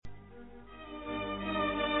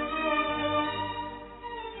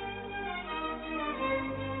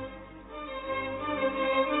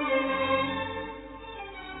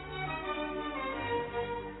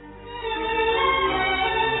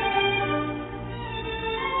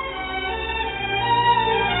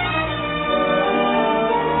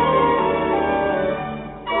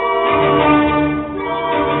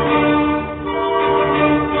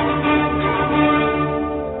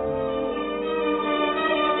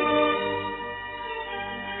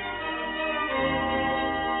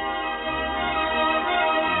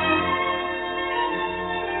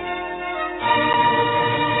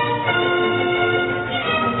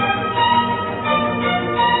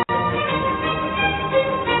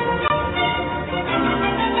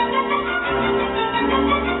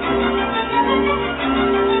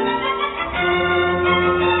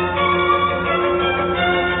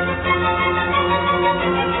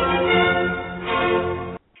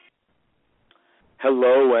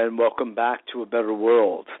Hello and welcome back to A Better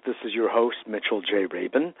World. This is your host, Mitchell J.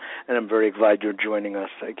 Rabin, and I'm very glad you're joining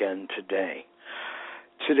us again today.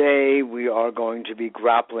 Today we are going to be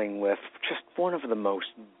grappling with just one of the most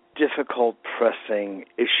difficult, pressing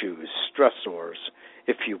issues, stressors,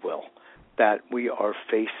 if you will, that we are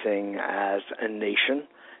facing as a nation,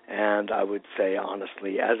 and I would say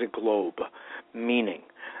honestly as a globe, meaning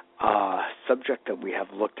a subject that we have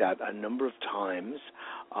looked at a number of times.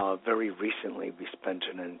 Very recently, we spent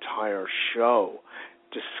an entire show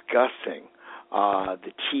discussing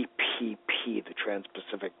the TPP, the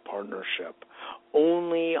Trans-Pacific Partnership,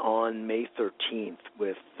 only on May 13th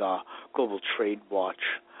with Global Trade Watch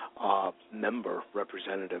member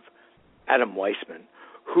representative Adam Weissman,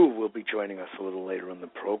 who will be joining us a little later in the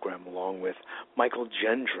program, along with Michael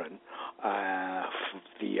Gendron,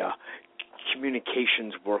 the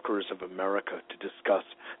Communications Workers of America, to discuss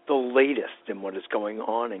the latest in what is going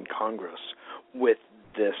on in Congress with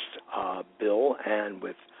this bill and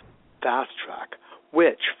with Fast Track,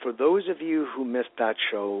 which, for those of you who missed that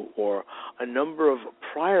show or a number of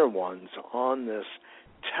prior ones on this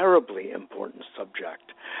terribly important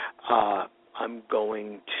subject, I'm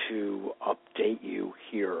going to update you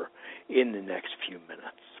here in the next few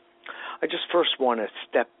minutes. I just first want to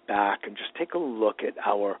step back and just take a look at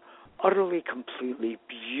our utterly, completely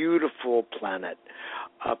beautiful planet,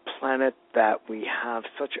 a planet that we have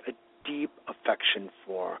such a deep affection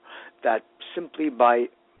for, that simply by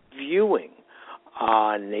viewing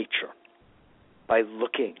nature, by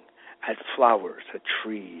looking at flowers, at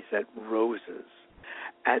trees, at roses,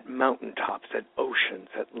 at mountaintops, at oceans,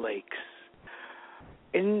 at lakes,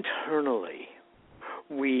 internally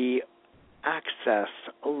we access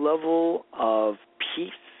a level of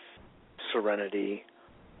peace, serenity,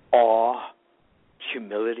 awe,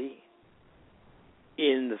 humility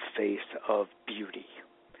in the face of beauty.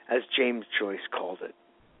 As James Joyce called it,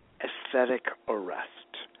 aesthetic arrest.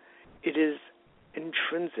 It is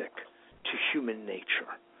intrinsic to human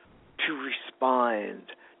nature to respond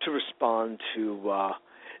to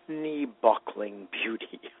knee-buckling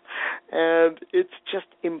beauty. And it's just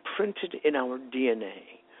imprinted in our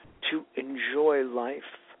DNA to enjoy life,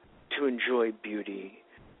 to enjoy beauty,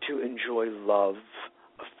 to enjoy love,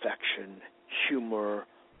 affection, humor,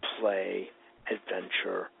 play,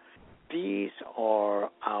 adventure. These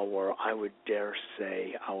are our, I would dare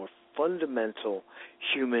say, our fundamental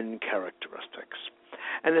human characteristics.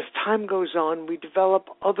 And as time goes on, we develop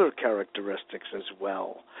other characteristics as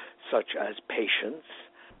well, such as patience,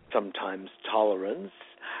 sometimes tolerance,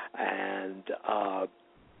 and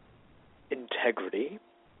integrity,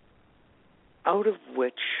 out of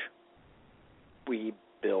which we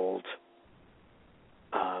build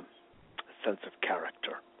a sense of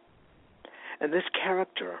character. And this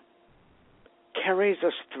character carries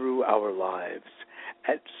us through our lives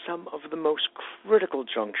at some of the most critical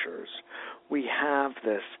junctures. We have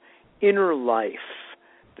this inner life,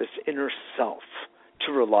 this inner self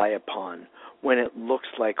to rely upon when it looks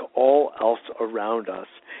like all else around us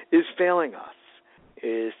is failing us,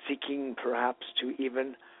 is seeking perhaps to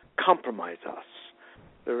even compromise us.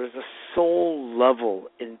 There is a soul-level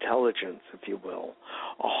intelligence, if you will,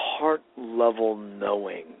 a heart-level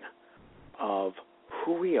knowing of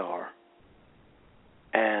who we are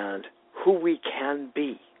and who we can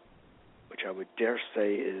be, which I would dare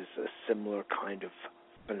say is a similar kind of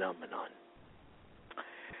phenomenon.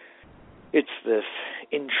 It's this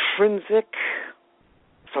intrinsic,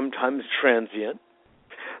 sometimes transient,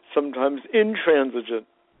 sometimes intransigent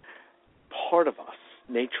part of us,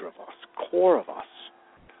 nature of us, core of us,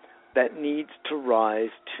 that needs to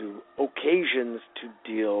rise to occasions to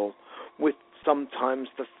deal with sometimes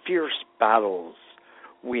the fierce battles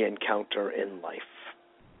we encounter in life.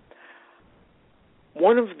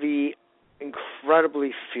 One of the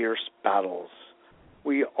incredibly fierce battles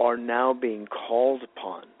we are now being called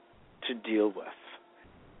upon to deal with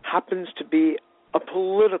happens to be a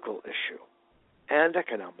political issue and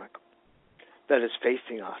economic that is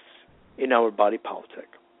facing us in our body politic.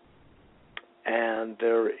 And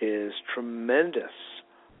there is tremendous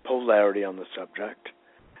polarity on the subject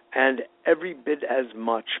and every bit as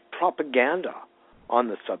much propaganda on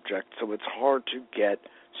the subject, so it's hard to get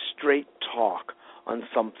straight talk on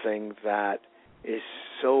something that is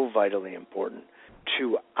so vitally important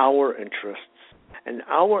to our interests, and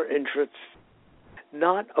our interests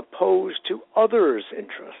not opposed to others'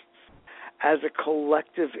 interests, as a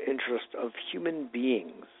collective interest of human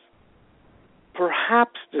beings,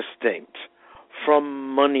 perhaps distinct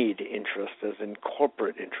from moneyed interests as in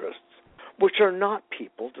corporate interests, which are not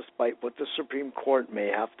people, despite what the Supreme Court may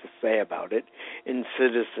have to say about it in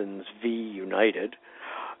Citizens v. United.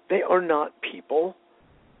 They are not people.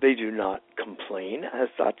 They do not complain as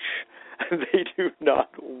such. They do not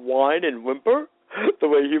whine and whimper the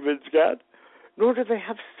way humans can. Nor do they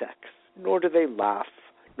have sex. Nor do they laugh.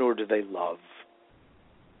 Nor do they love.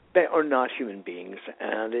 They are not human beings,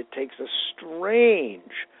 and it takes a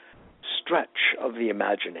strange stretch of the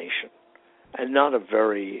imagination, and not a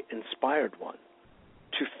very inspired one,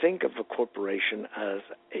 to think of a corporation as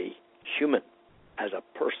a human, as a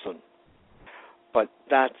person. But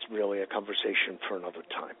that's really a conversation for another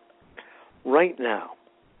time. Right now,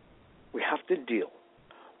 we have to deal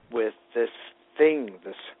with this thing,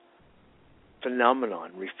 this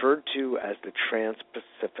phenomenon referred to as the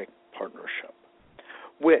Trans-Pacific Partnership,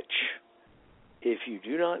 which, if you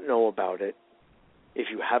do not know about it, if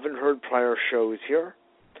you haven't heard prior shows here,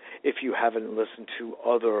 if you haven't listened to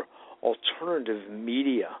other alternative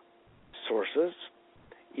media sources,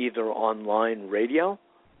 either online radio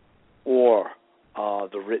or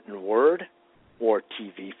the written word, or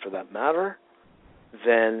TV for that matter,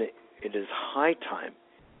 then it is high time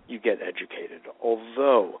you get educated.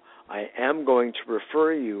 Although I am going to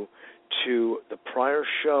refer you to the prior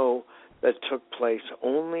show that took place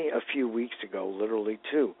only a few weeks ago, literally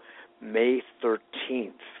May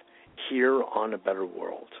 13th, here on A Better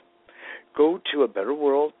World. Go to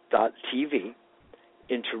abetterworld.tv,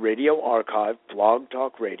 into Radio Archive, Blog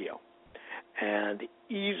Talk Radio, and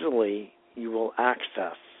easily you will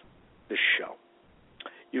access the show.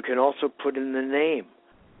 You can also put in the name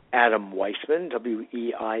Adam Weissman, Weissman,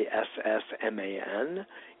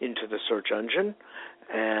 into the search engine,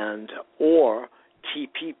 or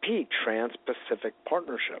TPP, Trans-Pacific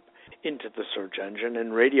Partnership, into the search engine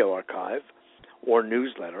and Radio Archive or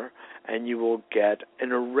newsletter, and you will get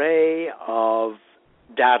an array of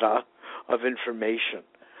data, of information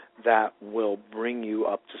that will bring you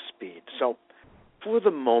up to speed. So for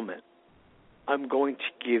the moment, I'm going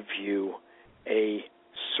to give you a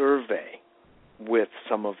survey with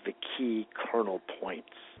some of the key kernel points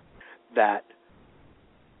that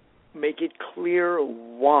make it clear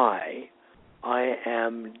why I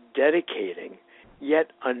am dedicating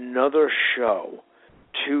yet another show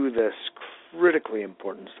to this critically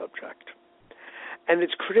important subject. And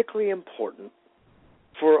it's critically important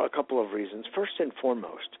for a couple of reasons. First and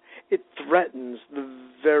foremost, it threatens the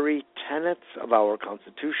very tenets of our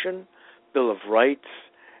Constitution, Bill of Rights,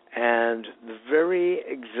 and the very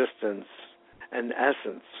existence and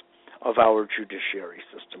essence of our judiciary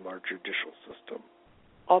system, our judicial system,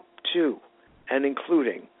 up to and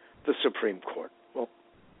including the Supreme Court. Well,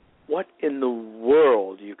 what in the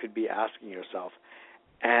world, you could be asking yourself,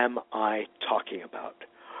 am I talking about?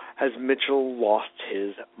 Has Mitchell lost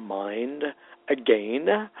his mind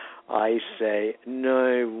again? I say, no,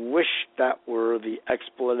 I wish that were the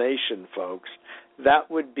explanation, folks. That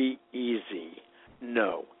would be easy.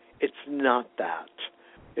 No, it's not that.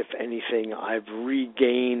 If anything, I've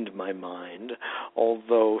regained my mind,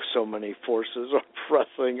 although so many forces are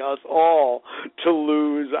pressing us all to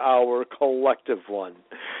lose our collective one.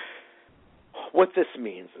 What this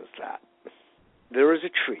means is that there is a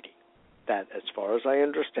treaty that, as far as I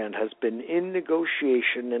understand, has been in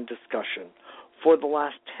negotiation and discussion for the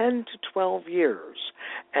last 10 to 12 years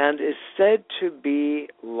and is said to be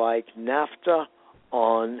like NAFTA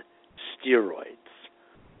on steroids.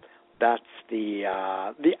 That's the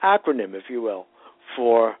acronym, if you will,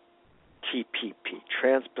 for TPP,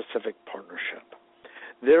 Trans-Pacific Partnership.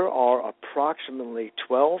 There are approximately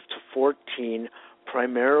 12 to 14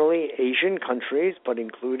 primarily Asian countries, but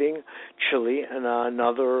including Chile and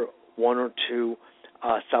another one or two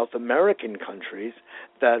South American countries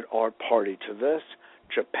that are party to this,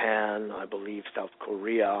 Japan, I believe South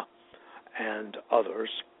Korea, and others.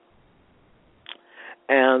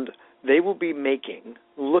 And they will be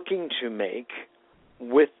looking to make,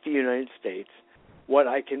 with the United States, what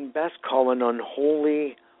I can best call an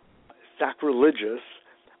unholy, sacrilegious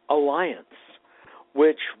alliance,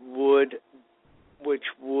 which would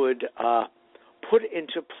put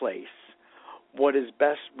into place what is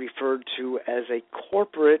best referred to as a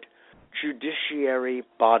corporate judiciary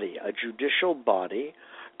body, a judicial body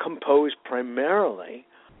composed primarily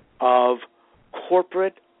of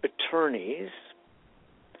corporate attorneys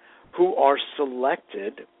who are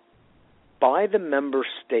selected by the member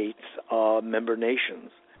states, member nations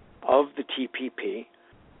of the TPP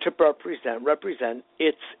to represent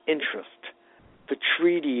its interest, the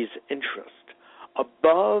treaty's interest,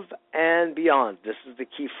 above and beyond, this is the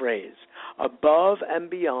key phrase, above and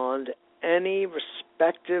beyond any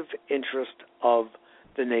respective interest of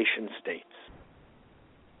the nation states.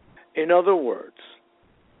 In other words,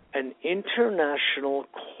 an international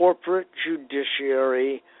corporate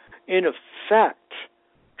judiciary, in effect,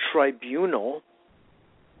 tribunal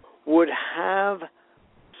would have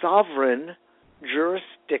sovereign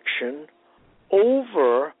jurisdiction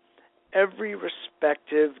over every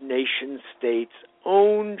respective nation-state's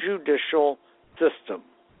own judicial system,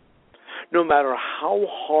 no matter how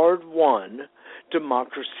hard-won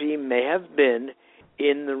democracy may have been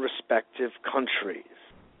in the respective countries,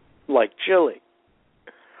 like Chile.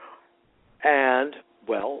 And,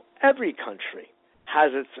 well, every country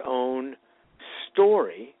has its own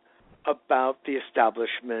story about the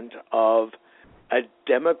establishment of a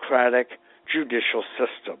democratic judicial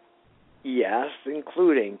system. Yes,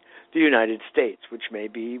 including the United States, which may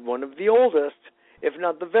be one of the oldest, if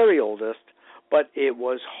not the very oldest, but it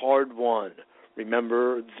was hard-won.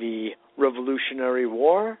 Remember the Revolutionary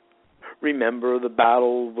War? Remember the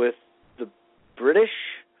battle with the British?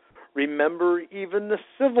 Remember even the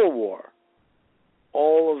Civil War?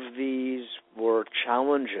 All of these were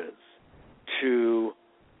challenges to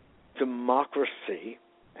democracy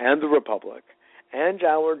and the republic and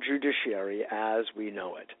our judiciary as we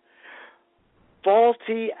know it.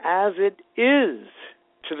 Faulty as it is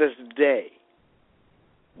to this day,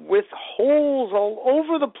 with holes all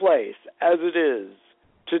over the place as it is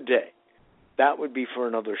today. That would be for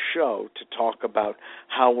another show to talk about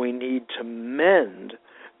how we need to mend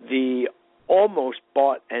the almost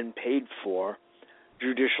bought and paid for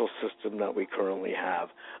judicial system that we currently have.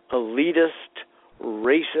 Elitist,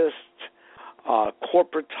 racist,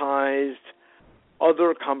 corporatized,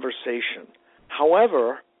 other conversation.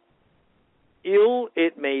 However, ill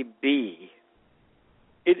it may be,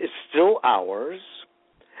 it is still ours,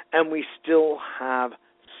 and we still have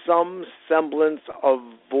some semblance of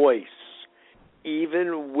voice,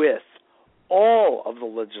 even with all of the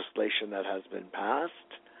legislation that has been passed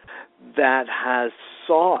that has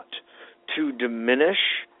sought to diminish,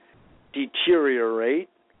 deteriorate,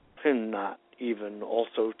 and not even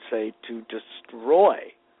also say to destroy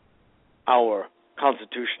our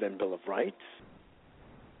Constitution and Bill of Rights.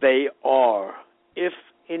 They are, if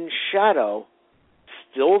in shadow,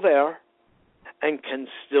 still there and can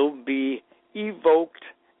still be evoked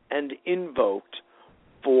and invoked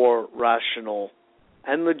for rational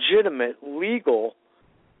and legitimate legal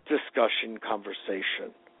discussion,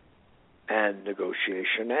 conversation, and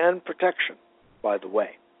negotiation and protection, by the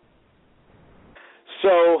way.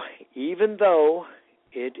 So even though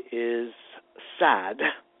it is sad,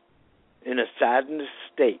 in a saddened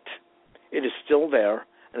state, it is still there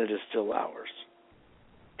and it is still ours.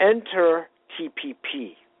 Enter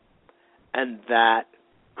TPP, and that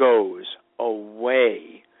goes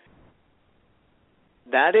away.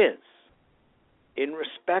 That is, in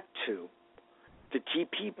respect to the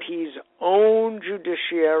TPP's own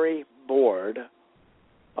judiciary board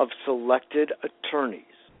of selected attorneys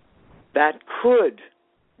that could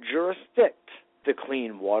jurisdict the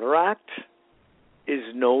Clean Water Act is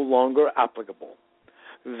no longer applicable.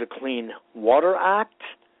 The Clean Water Act,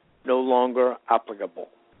 no longer applicable.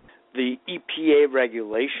 The EPA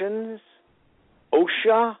regulations,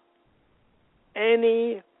 OSHA,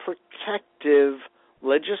 any protective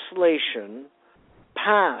legislation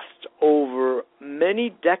passed over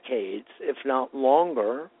many decades, if not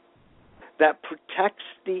longer, that protects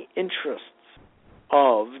the interests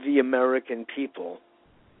of the American people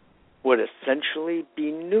would essentially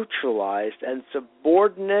be neutralized and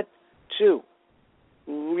subordinate to,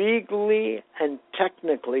 legally and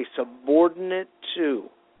technically subordinate to,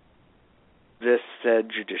 this said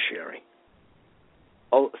judiciary.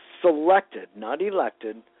 A selected, not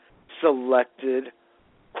elected, selected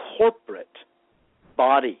corporate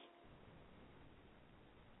body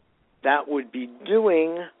that would be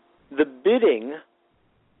doing the bidding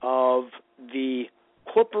of the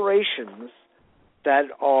corporations that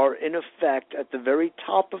are in effect at the very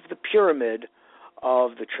top of the pyramid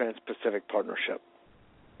of the Trans-Pacific Partnership.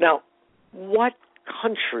 Now, what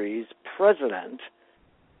country's president,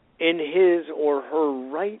 in his or her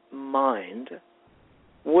right mind,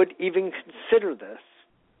 would even consider this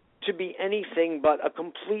to be anything but a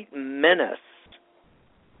complete menace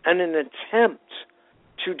and an attempt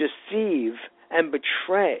to deceive and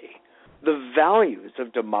betray the values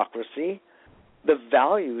of democracy, the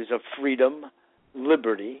values of freedom,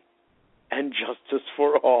 liberty, and justice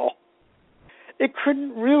for all? It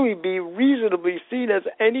couldn't really be reasonably seen as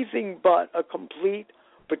anything but a complete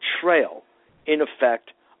betrayal, in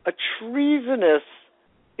effect, a treasonous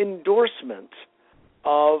endorsement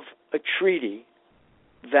of a treaty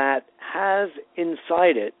that has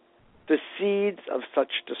inside it the seeds of such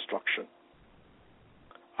destruction.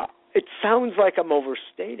 It sounds like I'm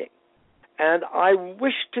overstating, and I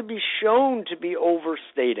wish to be shown to be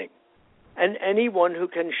overstating. And anyone who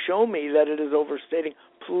can show me that it is overstating,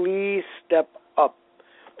 please step up.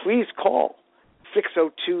 Please call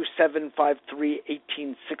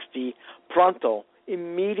 602-753-1860 pronto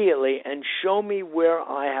immediately and show me where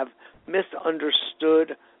I have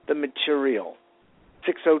misunderstood the material.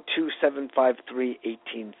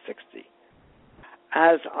 602-753-1860.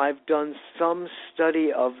 As I've done some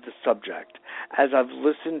study of the subject, as I've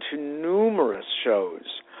listened to numerous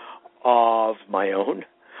shows of my own,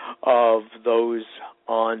 of those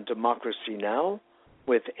on Democracy Now!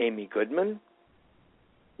 With Amy Goodman,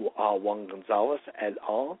 Juan Gonzalez et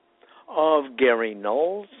al., of Gary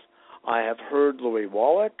Knowles, I have heard Louis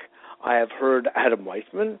Wallach, I have heard Adam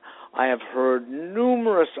Weissman, I have heard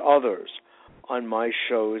numerous others on my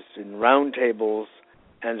shows in roundtables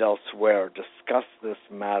and elsewhere discuss this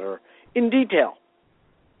matter in detail.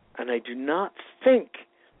 And I do not think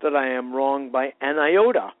that I am wrong by an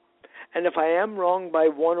iota. And if I am wrong by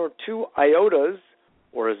one or two iotas,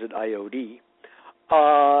 or is it IOD,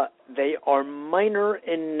 they are minor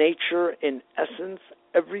in nature. In essence,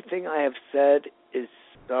 everything I have said is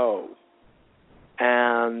so.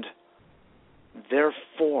 And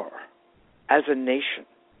therefore, as a nation,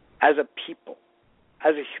 as a people,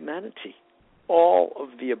 as a humanity, all of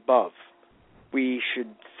the above, we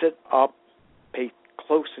should sit up, pay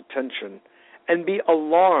close attention, and be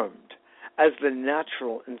alarmed as the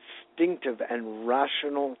natural, instinctive, and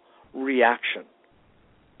rational reaction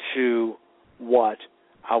to what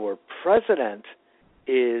our president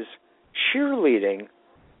is cheerleading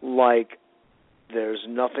like there's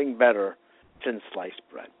nothing better than sliced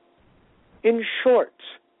bread. In short,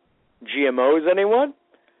 GMOs, anyone?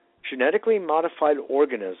 Genetically modified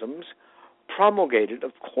organisms promulgated,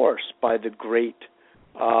 of course, by the great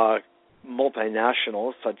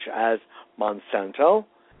multinationals such as Monsanto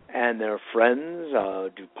and their friends,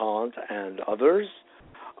 DuPont and others,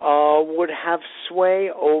 would have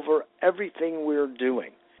sway over everything we're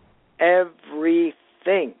doing.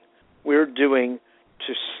 Everything we're doing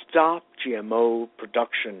to stop GMO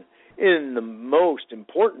production in the most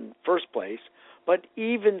important first place, but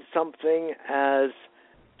even something as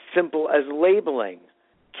simple as labeling.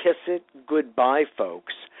 Kiss it goodbye,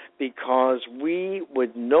 folks, because we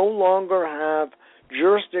would no longer have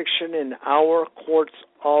jurisdiction in our courts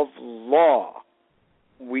of law.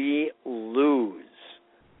 We lose.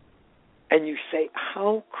 And you say,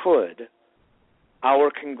 how could our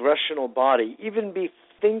congressional body even be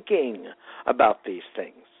thinking about these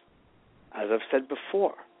things? As I've said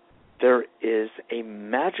before, there is a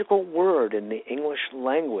magical word in the English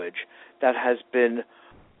language that has been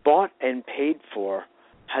bought and paid for,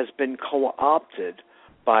 has been co-opted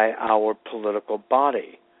by our political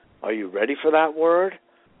body. Are you ready for that word?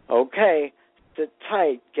 Okay, sit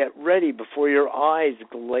tight, get ready before your eyes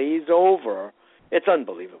glaze over. It's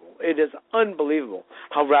unbelievable. It is unbelievable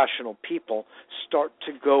how rational people start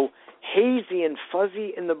to go hazy and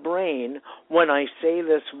fuzzy in the brain when I say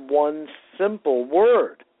this one simple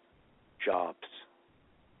word. Jobs.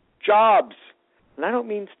 Jobs. And I don't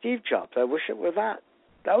mean Steve Jobs. I wish it were that.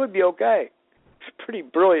 That would be okay. He's a pretty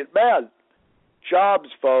brilliant man. Jobs,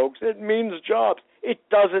 folks. It means jobs. It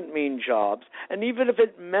doesn't mean jobs. And even if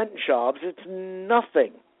it meant jobs, it's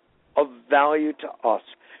nothing of value to us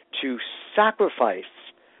to sacrifice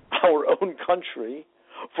our own country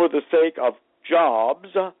for the sake of jobs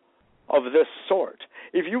of this sort.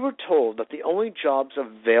 If you were told that the only jobs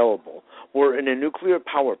available were in a nuclear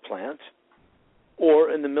power plant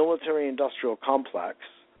or in the military-industrial complex,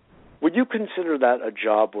 would you consider that a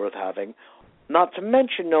job worth having? Not to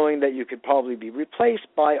mention knowing that you could probably be replaced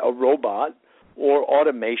by a robot or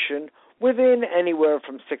automation within anywhere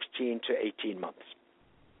from 16 to 18 months.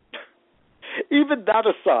 Even that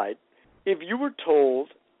aside, if you were told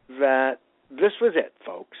that this was it,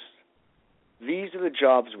 folks, these are the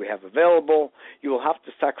jobs we have available, you will have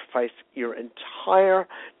to sacrifice your entire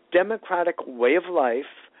democratic way of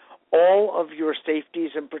life, all of your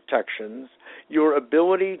safeties and protections, your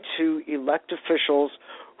ability to elect officials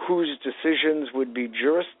whose decisions would be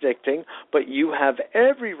jurisdicting, but you have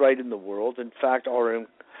every right in the world, in fact, are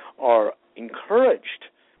encouraged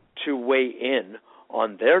to weigh in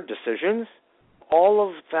on their decisions, all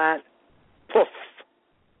of that, poof,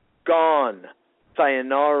 gone,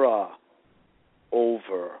 sayonara,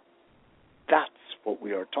 over. That's what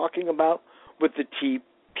we are talking about with the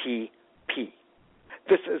TPP.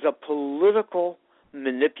 This is a political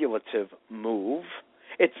manipulative move.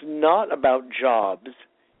 It's not about jobs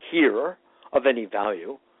here of any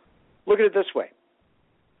value. Look at it this way.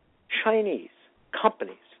 Chinese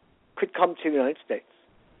companies could come to the United States,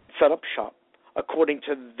 set up shop according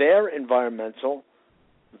to their environmental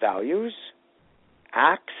values,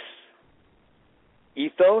 acts,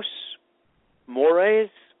 ethos, mores,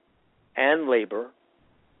 and labor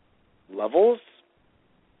levels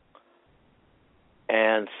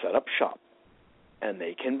and set up shop. And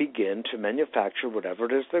they can begin to manufacture whatever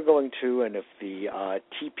it is they're going to. And if the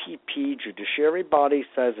TPP judiciary body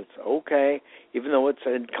says it's okay, even though it's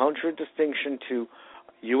in contradistinction to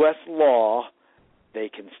U.S. law, they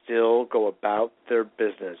can still go about their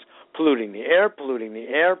business, polluting the air,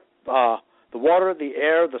 the water, the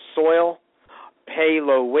air, the soil, pay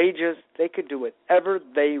low wages. They could do whatever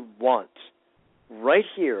they want right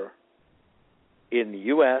here in the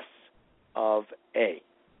U.S. of A.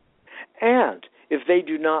 And if they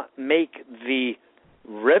do not make the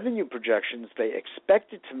revenue projections they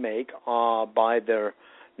expected to make by their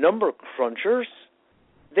number crunchers,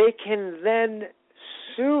 they can then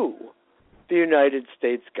sue the United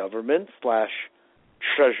States government /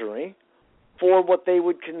 Treasury for what they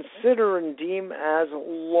would consider and deem as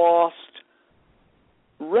lost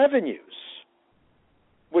revenues,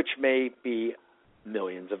 which may be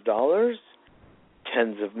millions of dollars,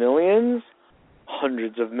 tens of millions,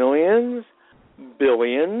 hundreds of millions,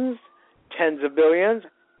 billions, tens of billions.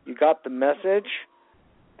 You got the message.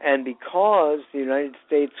 And because the United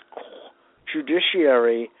States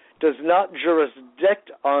judiciary does not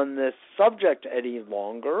jurisdict on this subject any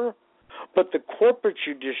longer, but the corporate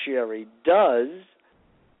judiciary does,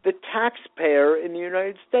 the taxpayer in the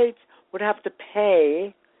United States would have to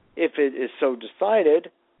pay, if it is so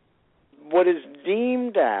decided, what is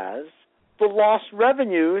deemed as the lost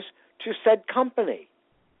revenues to said company.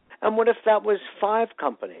 And what if that was 5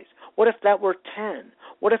 companies? What if that were 10?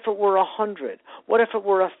 What if it were 100? What if it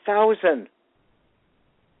were 1,000?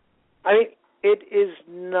 I mean, it is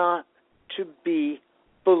not to be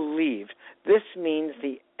believed. This means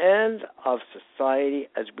the end of society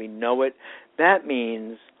as we know it. That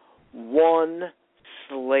means one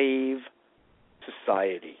slave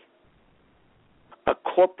society, a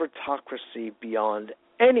corporatocracy beyond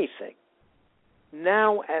anything.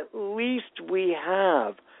 Now at least we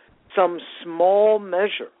have some small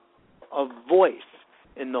measure of voice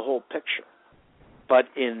in the whole picture. But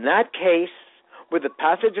in that case, with the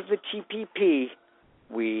passage of the TPP,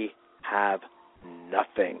 we have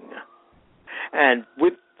nothing. And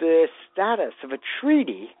with the status of a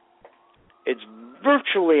treaty, it's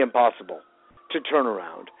virtually impossible to turn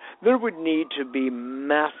around. There would need to be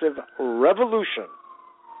massive revolution,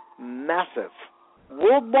 massive,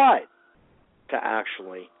 worldwide, to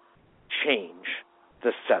actually change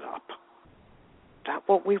the setup. Is that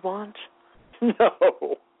what we want?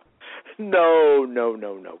 No.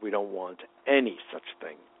 No. We don't want any such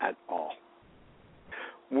thing at all.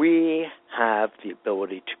 We have the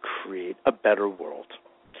ability to create a better world.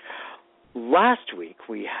 Last week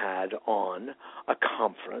we had on a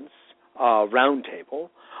conference, a roundtable,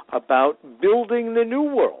 about building the new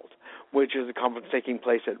world, which is a conference taking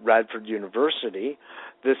place at Radford University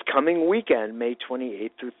this coming weekend, May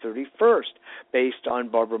 28th through 31st, based on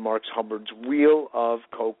Barbara Marx Hubbard's Wheel of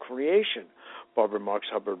Co-Creation. Barbara Marx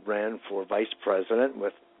Hubbard ran for vice president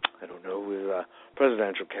with, I don't know who the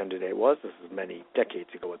presidential candidate was. This is many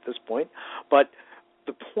decades ago at this point. But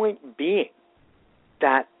the point being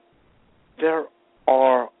that there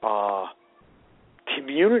are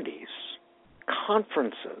communities,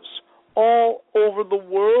 conferences, all over the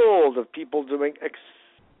world of people doing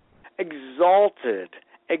exalted,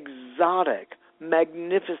 exotic,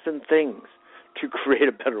 magnificent things to create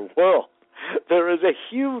a better world. There is a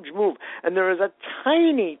huge move, and there is a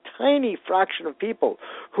tiny, tiny fraction of people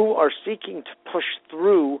who are seeking to push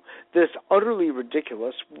through this utterly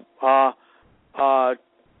ridiculous,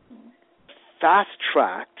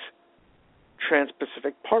 fast-tracked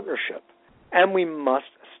Trans-Pacific Partnership. And we must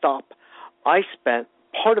stop. I spent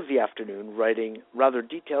part of the afternoon writing rather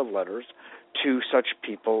detailed letters to such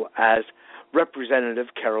people as Representative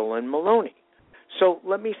Carolyn Maloney. So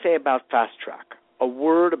let me say about fast track. A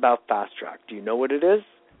word about fast track. Do you know what it is?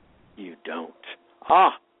 You don't.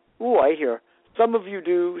 I hear. Some of you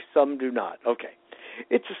do, some do not. Okay.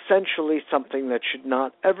 It's essentially something that should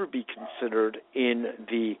not ever be considered in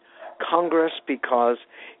the Congress because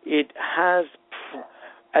it has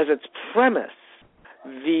as its premise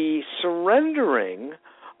the surrendering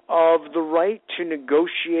of the right to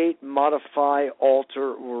negotiate, modify,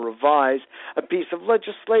 alter, or revise a piece of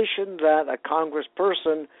legislation that a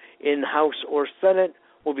congressperson in House or Senate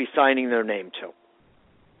will be signing their name to.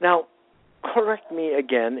 Now, correct me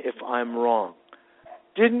again if I'm wrong.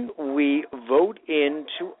 Didn't we vote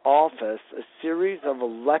into office a series of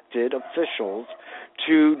elected officials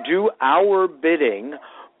to do our bidding,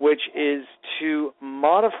 which is to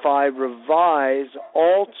modify, revise,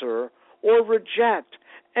 alter, or reject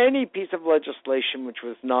any piece of legislation which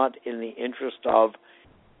was not in the interest of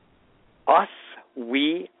us,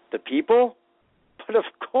 we, the people. But of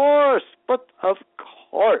course,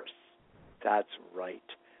 that's right.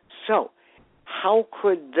 So, how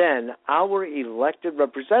could then our elected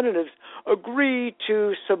representatives agree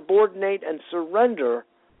to subordinate and surrender,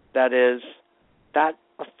 that is, that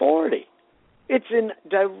authority? It's in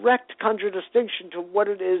direct contradistinction to what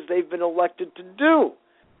it is they've been elected to do.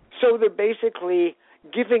 So they're basically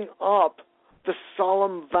giving up the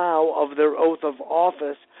solemn vow of their oath of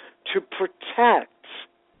office to protect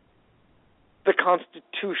the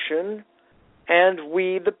Constitution and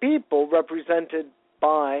we, the people, represented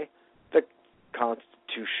by the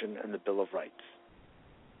Constitution and the Bill of Rights.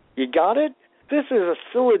 You got it? This is a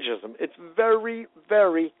syllogism. It's very,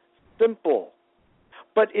 very simple.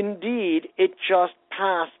 But indeed, it just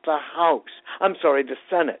passed the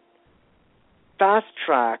Senate. Fast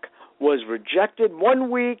track was rejected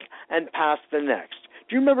one week and passed the next.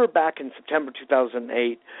 Do you remember back in September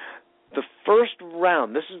 2008, the first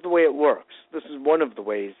round? This is the way it works. This is one of the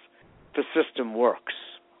ways the system works.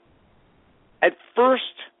 At first,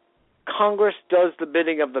 Congress does the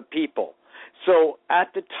bidding of the people. So at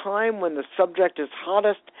the time when the subject is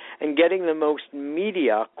hottest and getting the most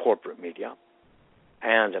media, corporate media,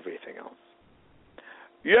 and everything else,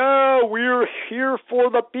 yeah, we're here for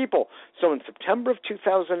the people. So in September of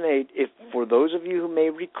 2008, if for those of you who may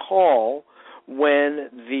recall, when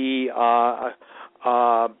the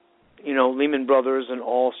Lehman Brothers and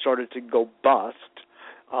all started to go bust,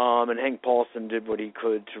 and Hank Paulson did what he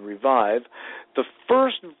could to revive, the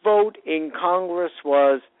first vote in Congress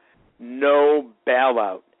was no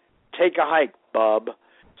bailout. Take a hike, bub.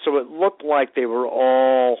 So it looked like they were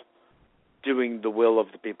all doing the will of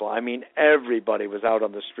the people. I mean, everybody was out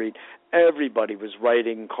on the street. Everybody was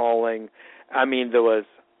writing, calling. I mean, there was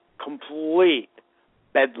complete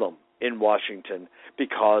bedlam in Washington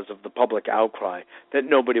because of the public outcry that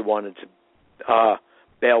nobody wanted to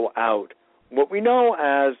bail out what we know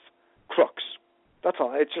as crooks. That's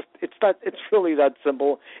all. It's really that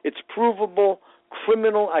simple. It's provable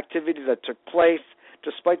criminal activity that took place,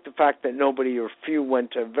 despite the fact that nobody or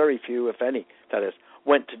very few, if any, that is,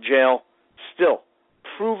 went to jail. Still,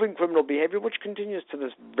 proving criminal behavior, which continues to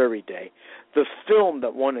this very day. The film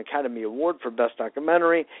that won an Academy Award for Best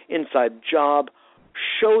Documentary, Inside Job,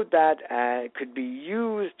 showed that it could be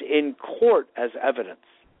used in court as evidence.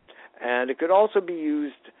 And it could also be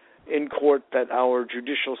used in court that our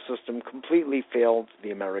judicial system completely failed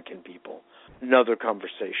the American people. Another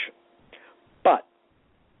conversation. But,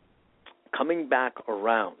 coming back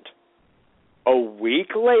around, a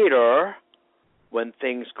week later, when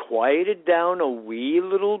things quieted down a wee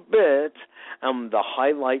little bit,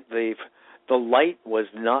 the light was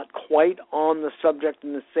not quite on the subject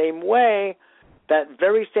in the same way, that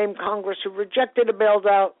very same Congress who rejected a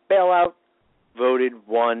bailout voted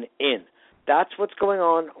one in. That's what's going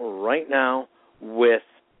on right now with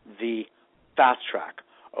the fast track.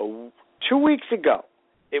 2 weeks ago,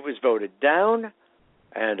 it was voted down,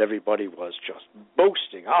 and everybody was just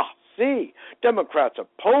boasting. See, Democrats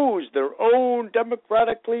oppose their own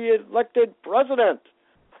democratically elected president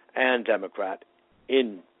and Democrat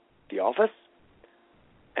in the office,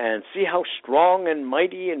 and see how strong and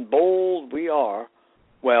mighty and bold we are.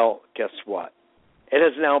 Well, guess what? It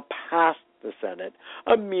has now passed the Senate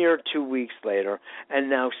a mere 2 weeks later and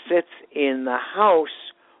now sits in the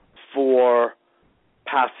House for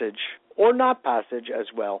passage or not passage as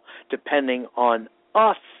well, depending on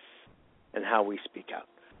us and how we speak out.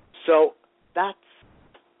 So that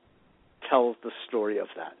tells the story of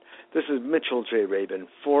that. This is Mitchell J. Rabin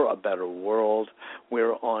for A Better World.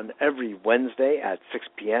 We're on every Wednesday at 6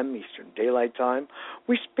 p.m. Eastern Daylight Time.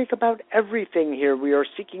 We speak about everything here. We are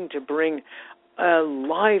seeking to bring a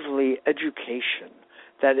lively education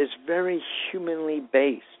that is very humanly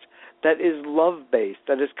based, that is love-based,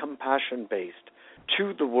 that is compassion-based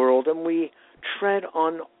to the world, and we tread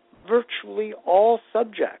on virtually all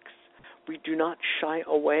subjects. We do not shy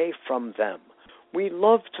away from them. We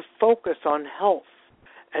love to focus on health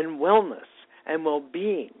and wellness and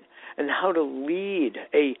well-being and how to lead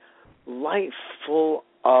a life full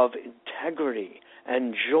of integrity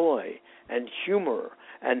and joy and humor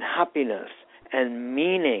and happiness and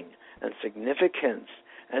meaning and significance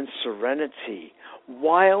and serenity,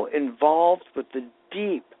 while involved with the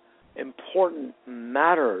deep, important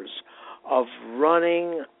matters of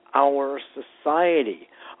running our society,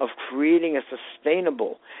 of creating a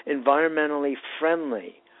sustainable, environmentally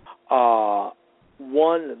friendly,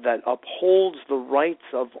 one that upholds the rights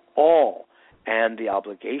of all and the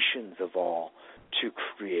obligations of all to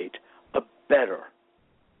create a better,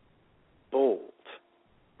 bold,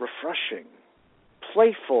 refreshing,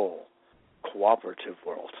 playful, cooperative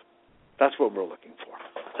world. That's what we're looking for.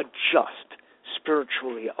 A just,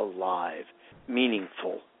 spiritually alive,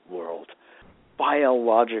 meaningful world,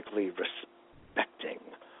 biologically respecting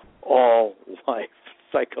all life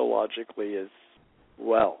psychologically as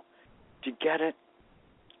well. Do you get it?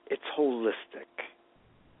 It's holistic.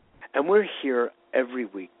 And we're here every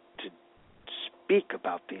week to speak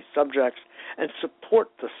about these subjects and support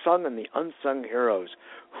the sung and the unsung heroes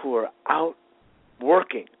who are out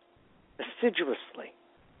working assiduously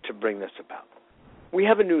to bring this about. We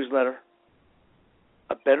have a newsletter,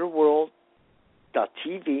 A Better World.tv,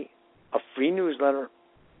 a free newsletter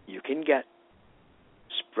you can get.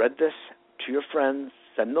 Spread this to your friends,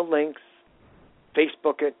 send the links,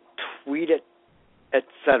 Facebook it, tweet it,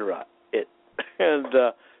 etc. and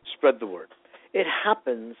spread the word. It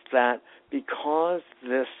happens that because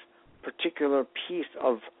this particular piece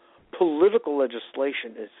of political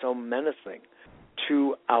legislation is so menacing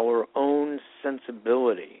to our own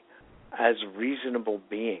sensibility as reasonable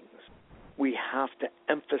beings, we have to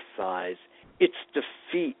emphasize its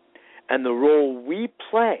defeat and the role we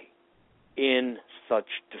play in such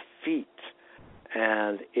defeat.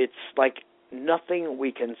 And it's like nothing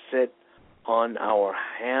we can sit on our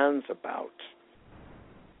hands about.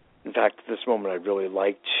 In fact, at this moment, I'd really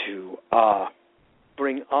like to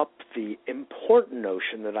bring up the important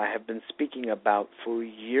notion that I have been speaking about for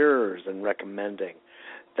years and recommending,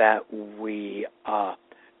 that we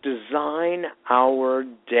design our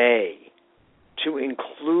day to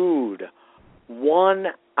include 1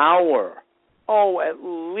 hour, at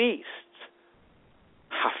least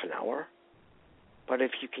half an hour, but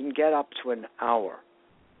if you can get up to an hour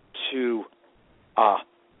to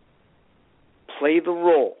play the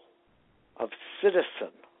role of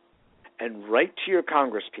citizen and write to your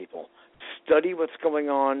congresspeople, study what's going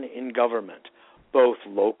on in government, both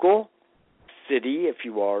local, city, if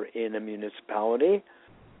you are in a municipality,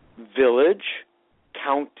 village,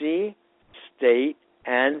 county, state,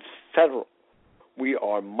 and federal. We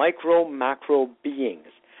are micro, macro beings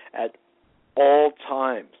at all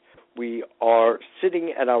times. We are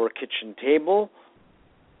sitting at our kitchen table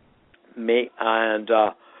and,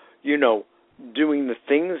 doing the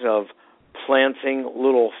things of planting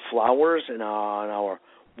little flowers on our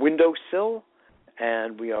windowsill,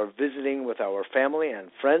 and we are visiting with our family and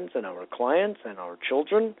friends and our clients and our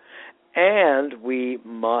children, and we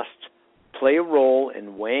must play a role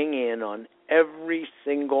in weighing in on every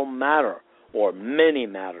single matter or many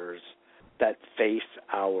matters that face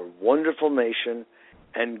our wonderful nation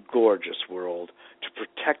and gorgeous world, to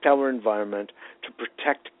protect our environment, to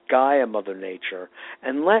protect Gaia, Mother Nature,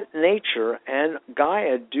 and let nature and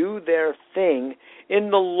Gaia do their thing in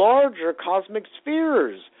the larger cosmic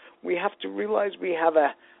spheres. We have to realize we have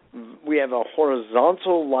a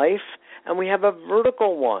horizontal life and we have a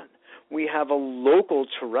vertical one. We have a local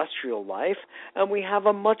terrestrial life and we have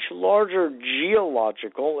a much larger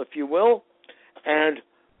geological, if you will, and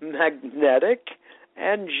magnetic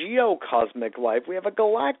and geocosmic life. We have a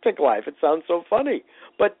galactic life. It sounds so funny,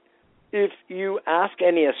 but if you ask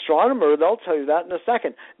any astronomer, they'll tell you that in a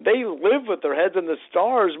second. They live with their heads in the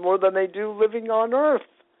stars more than they do living on Earth.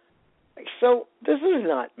 So this is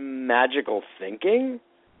not magical thinking.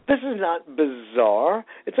 This is not bizarre.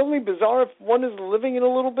 It's only bizarre if one is living in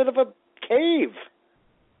a little bit of a cave.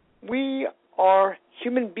 We are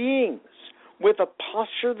human beings with a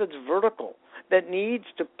posture that's vertical, that needs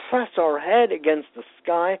to press our head against the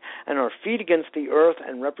sky and our feet against the earth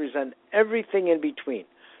and represent everything in between,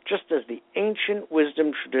 just as the ancient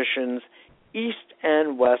wisdom traditions, East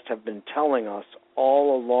and West, have been telling us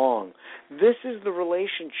all along. This is the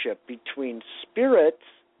relationship between spirit,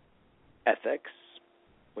 ethics,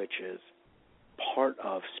 which is part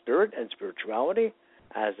of spirit and spirituality,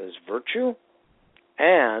 as is virtue,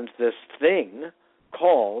 and this thing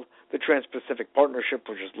called the Trans-Pacific Partnership,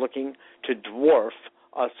 which is looking to dwarf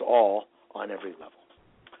us all on every level.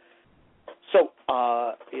 So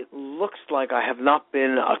it looks like I have not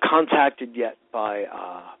been contacted yet by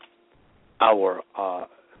our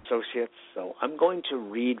associates, so I'm going to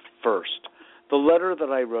read first the letter that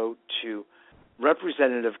I wrote to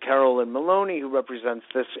Representative Carolyn Maloney, who represents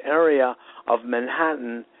this area of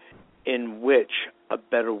Manhattan in which A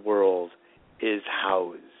Better World is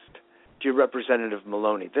housed. Dear Representative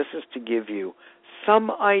Maloney, this is to give you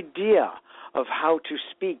some idea of how to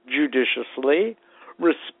speak judiciously,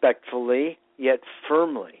 respectfully, yet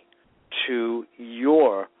firmly to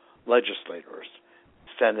your legislators.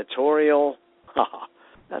 Senatorial,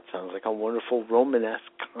 that sounds like a wonderful Romanesque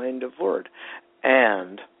kind of word,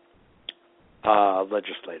 and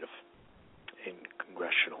legislative and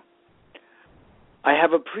congressional. I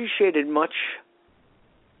have appreciated much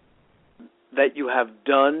that you have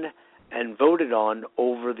done and voted on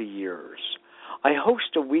over the years. I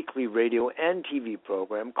host a weekly radio and TV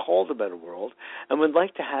program called A Better World and would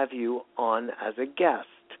like to have you on as a guest.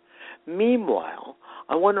 Meanwhile,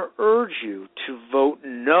 I want to urge you to vote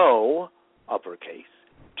no, uppercase,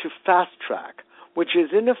 to fast track, which is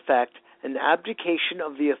in effect an abdication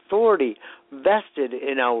of the authority vested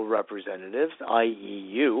in our representatives, i.e.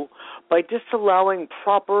 you, by disallowing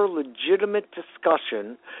proper, legitimate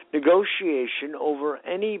discussion, negotiation over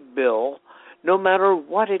any bill, no matter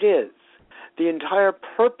what it is. The entire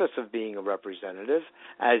purpose of being a representative,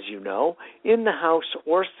 as you know, in the House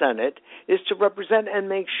or Senate, is to represent and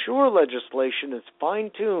make sure legislation is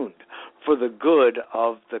fine-tuned for the good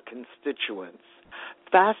of the constituents.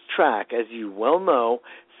 Fast track, as you well know,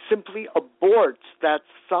 simply aborts that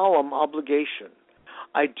solemn obligation.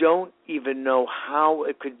 I don't even know how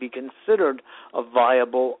it could be considered a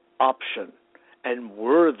viable option and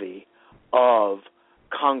worthy of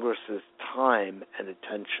Congress's time and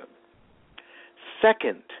attention.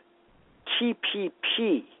 Second,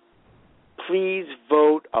 TPP. Please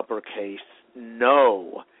vote uppercase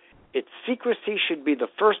no. Its secrecy should be the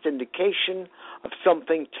first indication of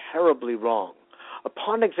something terribly wrong.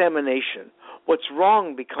 Upon examination, what's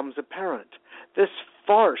wrong becomes apparent. This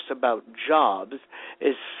farce about jobs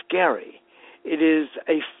is scary. It is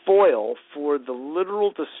a foil for the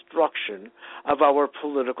literal destruction of our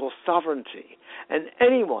political sovereignty. And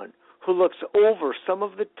anyone who looks over some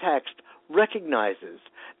of the text recognizes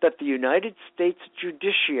that the United States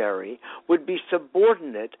judiciary would be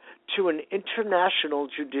subordinate to an international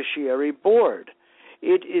judiciary board.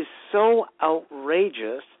 It is so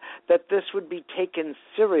outrageous that this would be taken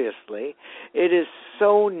seriously. It is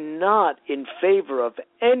so not in favor of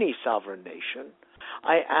any sovereign nation.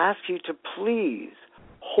 I ask you to please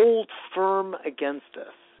hold firm against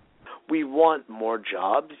us. We want more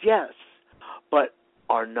jobs, yes, but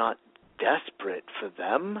are not desperate for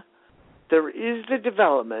them. There is the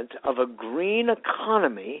development of a green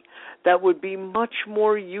economy that would be much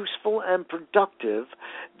more useful and productive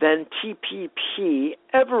than TPP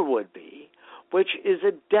ever would be, which is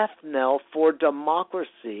a death knell for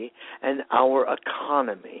democracy and our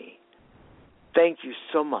economy. Thank you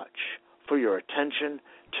so much for your attention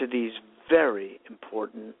to these very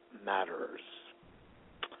important matters.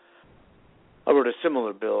 I wrote a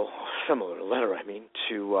similar letter,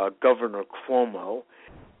 to Governor Cuomo,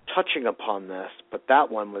 touching upon this, but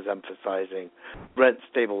that one was emphasizing rent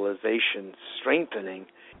stabilization strengthening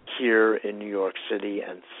here in New York City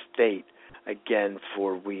and state, again,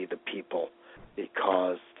 for we the people,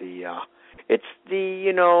 because it's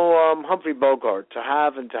the Humphrey Bogart, to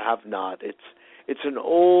have and to have not. It's an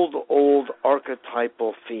old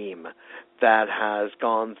archetypal theme that has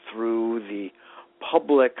gone through the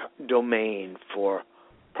public domain for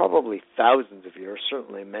probably thousands of years,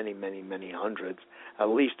 certainly many, many, many hundreds, at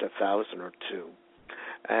least 1,000 or two,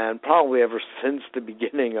 and probably ever since the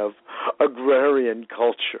beginning of agrarian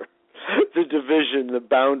culture, the division, the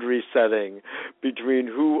boundary setting between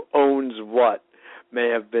who owns what may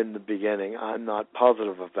have been the beginning. I'm not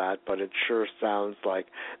positive of that, but it sure sounds like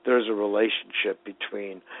there's a relationship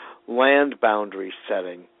between land boundary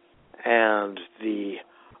setting and the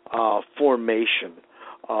formation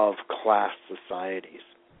of class societies.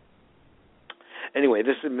 Anyway,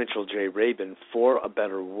 this is Mitchell J. Rabin for A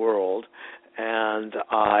Better World, and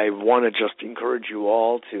I want to just encourage you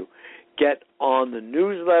all to get on the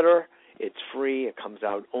newsletter. It's free. It comes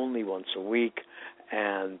out only once a week,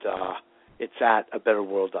 and it's at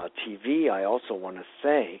abetterworld.tv. I also want to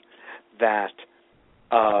say that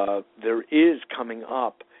there is coming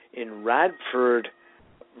up in Radford,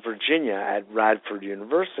 Virginia, at Radford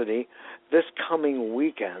University, this coming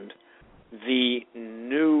weekend, the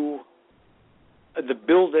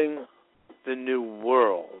Building the New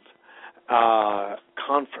World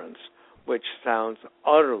conference, which sounds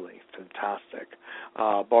utterly fantastic.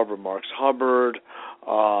 Barbara Marx Hubbard,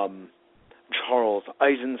 Charles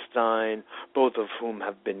Eisenstein, both of whom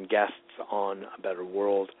have been guests on A Better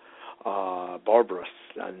World. Barbara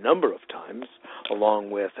a number of times,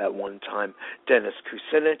 along with, at one time, Dennis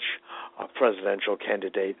Kucinich, presidential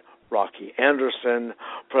candidate Rocky Anderson,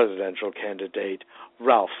 presidential candidate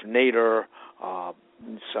Ralph Nader,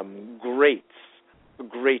 some great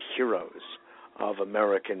heroes of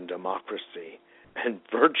American democracy and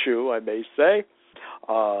virtue, I may say,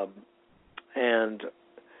 and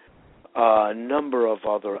a number of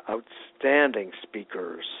other outstanding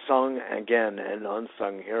speakers, sung again and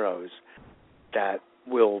unsung heroes, that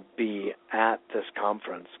will be at this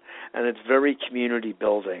conference. And it's very community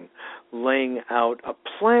building, laying out a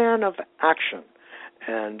plan of action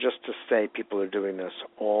And just to say, people are doing this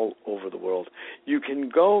all over the world. You can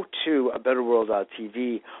go to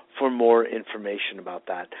abetterworld.tv for more information about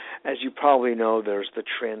that. As you probably know, there's the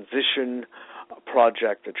Transition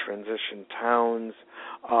Project, the Transition Towns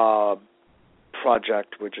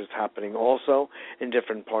project, which is happening also in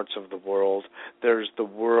different parts of the world. There's the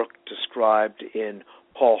work described in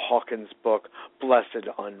Paul Hawkins' book, Blessed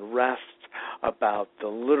Unrest, about the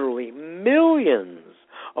literally millions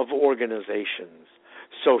of organizations,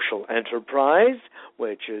 social enterprise,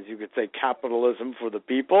 which is, you could say, capitalism for the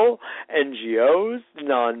people, NGOs,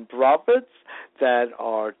 nonprofits that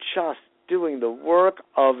are just doing the work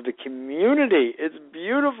of the community. It's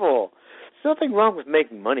beautiful. There's nothing wrong with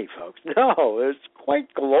making money, folks. No, it's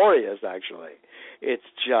quite glorious, actually. It's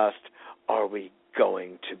just, are we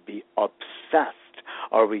going to be obsessed?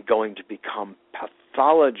 Are we going to become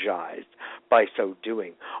pathologized by so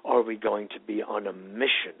doing? Are we going to be on a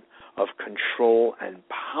mission of control and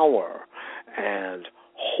power and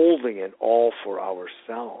holding it all for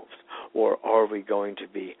ourselves? Or are we going to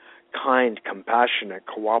be kind, compassionate,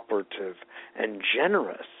 cooperative, and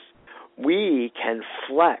generous? We can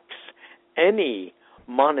flex any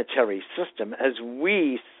monetary system as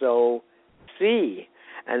we so see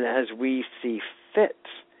and as we see fit.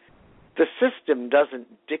 The system doesn't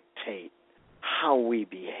dictate how we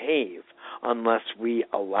behave unless we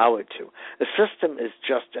allow it to. The system is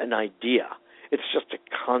just an idea. It's just a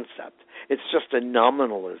concept. It's just a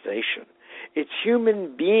nominalization. It's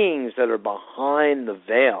human beings that are behind the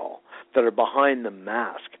veil, that are behind the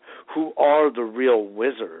mask, who are the real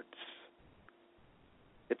wizards.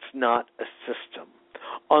 It's not a system,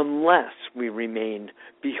 unless we remain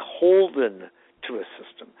beholden to a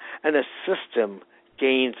system. And a system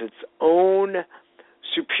gains its own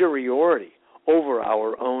superiority over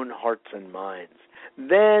our own hearts and minds.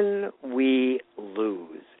 Then we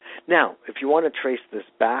lose. Now, if you want to trace this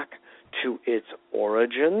back to its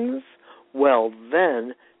origins, well,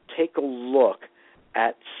 then take a look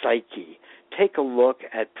at psyche. Take a look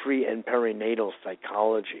at pre- and perinatal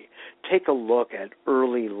psychology. Take a look at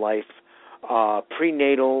early life,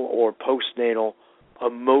 prenatal or postnatal,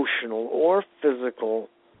 emotional or physical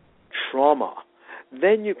trauma.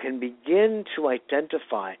 Then you can begin to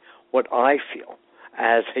identify what I feel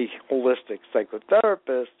as a holistic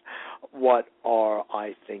psychotherapist, what are,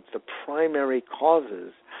 I think, the primary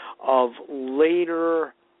causes of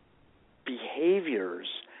later behaviors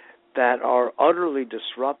that are utterly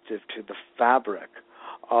disruptive to the fabric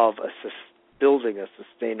of building a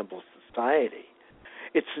sustainable society.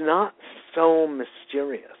 It's not so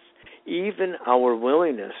mysterious. Even our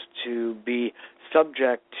willingness to be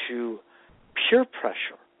subject to peer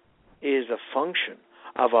pressure is a function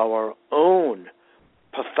of our own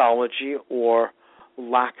pathology or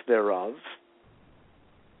lack thereof.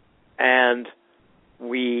 And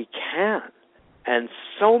we can, and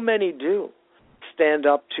so many do, stand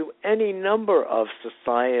up to any number of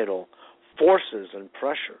societal forces and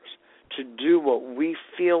pressures to do what we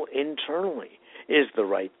feel internally is the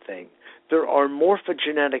right thing. There are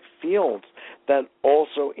morphogenetic fields that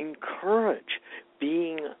also encourage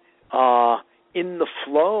being in the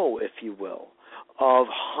flow, if you will, of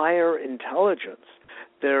higher intelligence.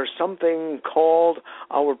 There's something called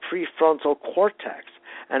our prefrontal cortex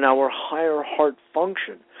and our higher heart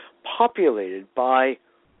function, populated by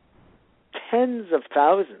tens of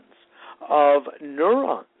thousands of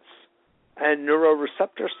neurons and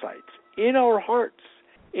neuroreceptor sites in our hearts,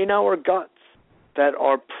 in our guts, that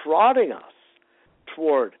are prodding us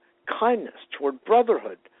toward kindness, toward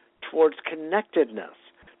brotherhood, towards connectedness,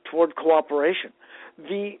 toward cooperation.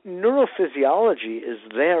 The neurophysiology is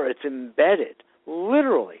there. It's embedded,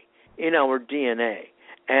 literally, in our DNA.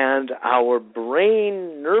 And our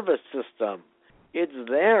brain nervous system, it's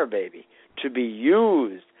there, baby, to be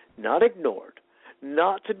used, not ignored,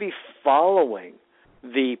 not to be following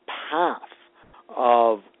the path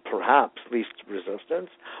of perhaps least resistance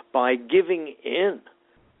by giving in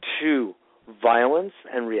to violence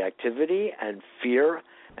and reactivity and fear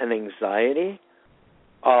and anxiety,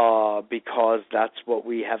 because that's what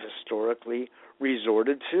we have historically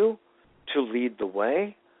resorted to lead the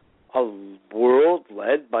way. A world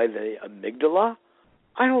led by the amygdala?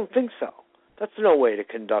 I don't think so. That's no way to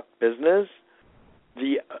conduct business.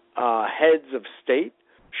 The heads of state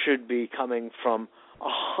should be coming from a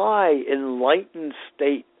high enlightened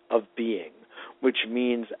state of being, which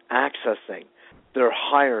means accessing their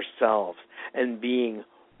higher selves and being,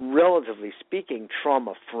 relatively speaking,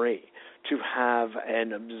 trauma-free, to have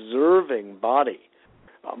an observing body,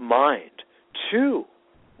 mind, to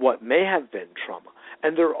what may have been trauma.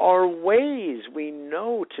 And there are ways we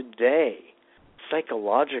know today,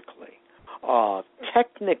 psychologically,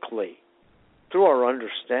 technically, through our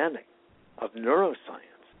understanding of neuroscience,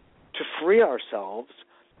 to free ourselves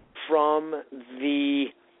from the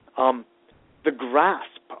grasp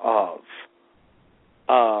of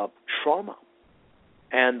trauma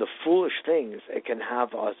and the foolish things it can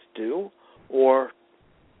have us do or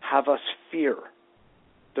have us fear.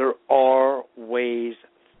 There are ways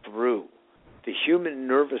through. The human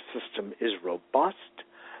nervous system is robust.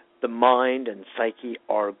 The mind and psyche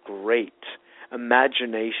are great.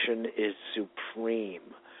 Imagination is supreme.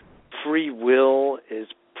 Free will is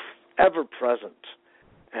ever present,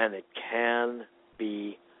 and it can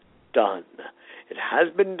be done. It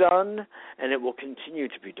has been done, and it will continue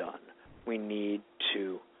to be done. We need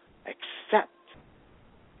to accept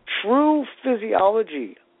true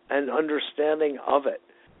physiology and understanding of it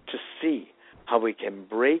to see how we can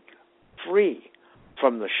break free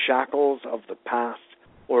from the shackles of the past,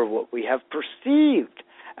 or what we have perceived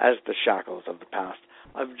as the shackles of the past.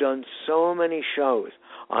 I've done so many shows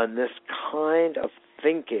on this kind of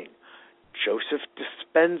thinking. Joseph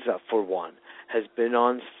Dispenza, for one, has been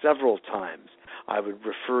on several times. I would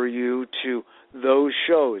refer you to those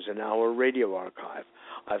shows in our radio archive.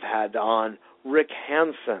 I've had on Rick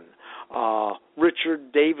Hansen,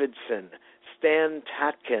 Richard Davidson, Stan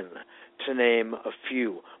Tatkin, to name a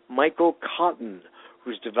few. Michael Cotton,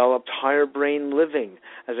 who's developed higher brain living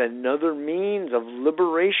as another means of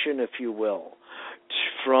liberation, if you will,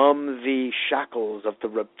 from the shackles of the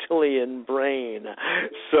reptilian brain.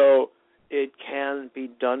 So it can be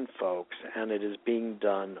done, folks, and it is being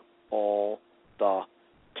done all the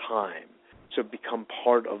time. So become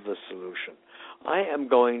part of the solution. I am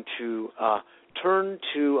going to turn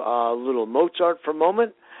to a little Mozart for a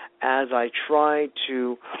moment as I try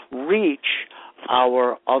to reach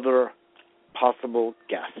our other possible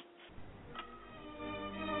guests.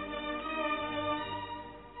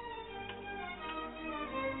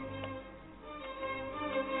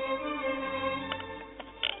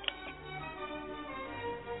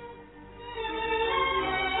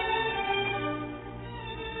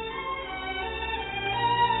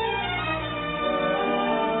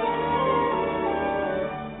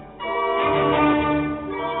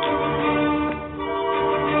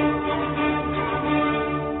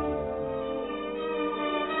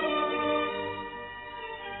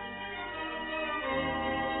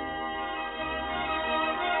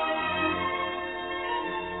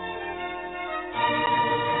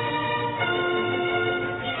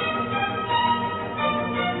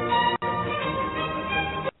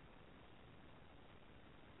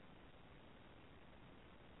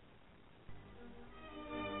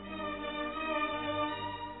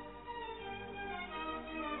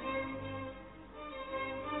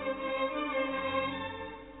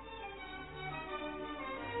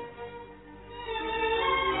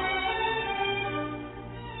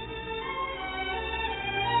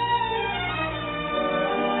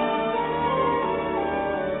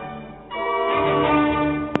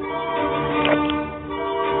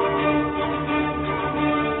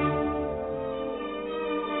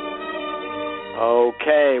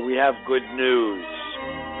 Okay, we have good news.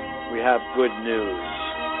 We have good news.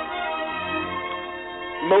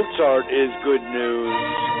 Mozart is good news.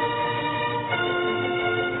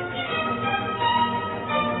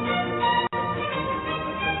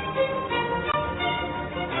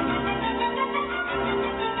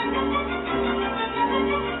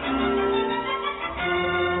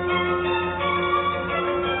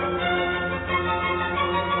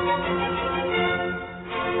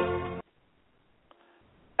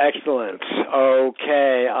 Excellent.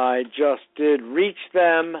 Okay, I just did reach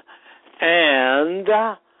them, and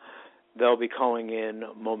they'll be calling in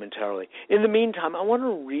momentarily. In the meantime, I want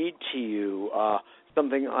to read to you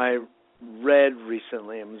something I read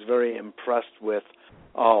recently and was very impressed with,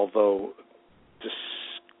 although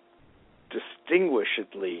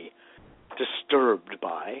distinguishedly disturbed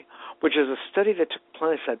by, which is a study that took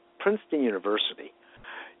place at Princeton University.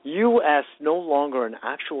 U.S. no longer an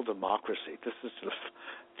actual democracy. This is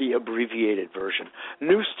the abbreviated version. A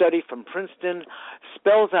new study from Princeton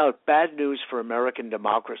spells out bad news for American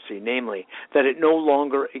democracy, namely that it no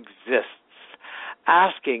longer exists.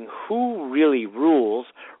 Asking who really rules,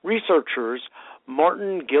 researchers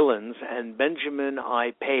Martin Gillens and Benjamin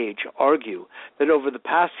I. Page argue that over the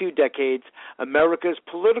past few decades, America's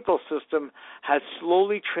political system has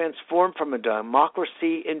slowly transformed from a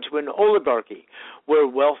democracy into an oligarchy, where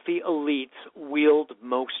wealthy elites wield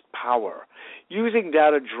most power. Using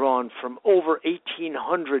data drawn from over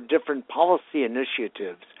 1,800 different policy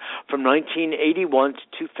initiatives from 1981 to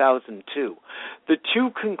 2002. The two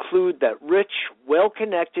conclude that rich,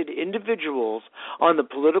 well-connected individuals on the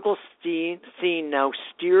political scene now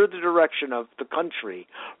steer the direction of the country,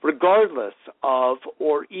 regardless of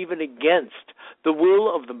or even against the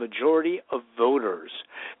will of the majority of voters.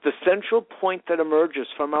 The central point that emerges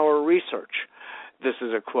from our research, this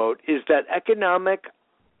is a quote, is that economic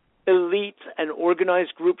elites and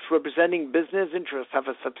organized groups representing business interests have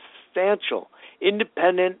a substantial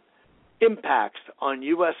independent impacts on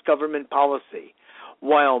U.S. government policy,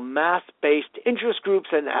 while mass-based interest groups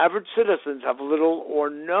and average citizens have little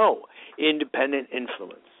or no independent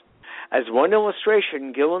influence. As one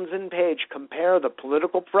illustration, Gillens and Page compare the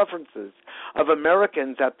political preferences of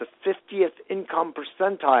Americans at the 50th income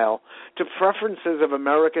percentile to preferences of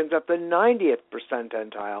Americans at the 90th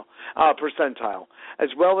percentile, as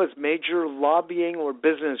well as major lobbying or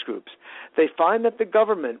business groups. They find that the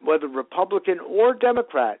government, whether Republican or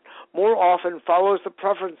Democrat, more often follows the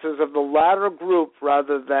preferences of the latter group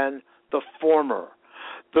rather than the former.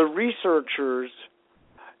 The researchers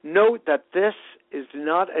note that this is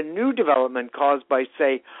not a new development caused by,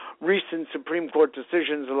 say, recent Supreme Court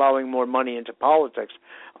decisions allowing more money into politics,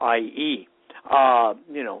 i.e.,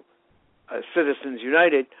 Citizens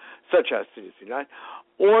United, such as Citizens United,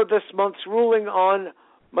 or this month's ruling on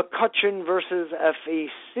McCutcheon versus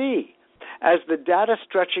FEC. As the data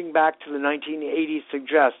stretching back to the 1980s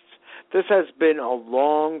suggests, this has been a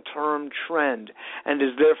long-term trend and is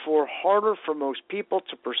therefore harder for most people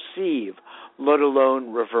to perceive, let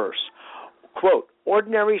alone reverse. Quote,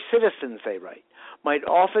 ordinary citizens, they write, might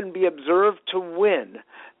often be observed to win,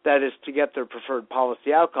 that is, to get their preferred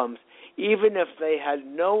policy outcomes, even if they had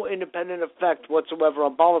no independent effect whatsoever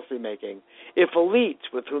on policymaking, if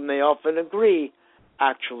elites with whom they often agree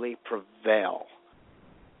actually prevail.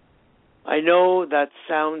 I know that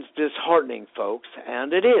sounds disheartening, folks,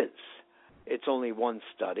 and it is. It's only one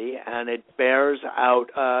study, and it bears out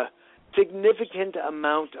a significant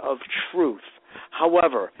amount of truth.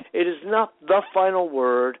 However, it is not the final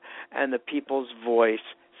word, and the people's voice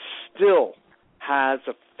still has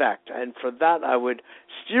effect. And for that, I would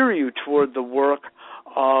steer you toward the work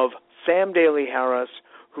of Sam Daly Harris,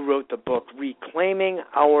 who wrote the book Reclaiming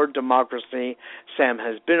Our Democracy. Sam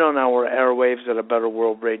has been on our airwaves at A Better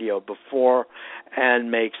World Radio before and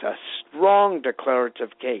makes a strong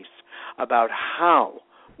declarative case about how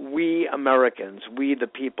we Americans, we the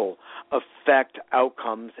people, affect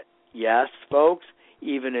outcomes, yes, folks,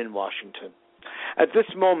 even in Washington. At this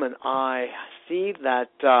moment, I see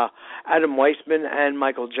that Adam Weissman and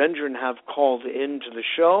Michael Gendron have called into the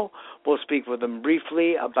show. We'll speak with them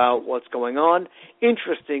briefly about what's going on.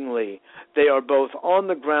 Interestingly, they are both on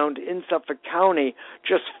the ground in Suffolk County,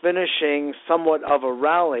 just finishing somewhat of a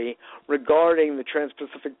rally regarding the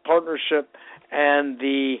Trans-Pacific Partnership and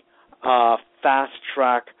the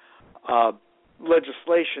fast-track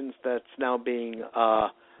legislations that's now being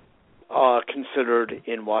considered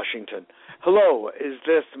in Washington. Hello, is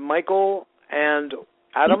this Michael and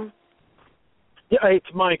Adam? Yeah,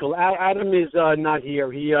 it's Michael. Adam is not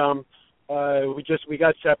here. He we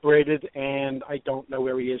got separated, and I don't know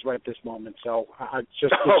where he is right at this moment. So it's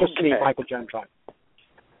just me, Michael Gentile.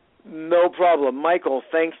 No problem. Michael,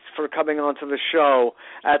 thanks for coming onto the show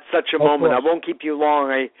at such a moment. I won't keep you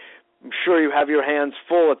long. I'm sure you have your hands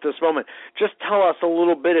full at this moment. Just tell us a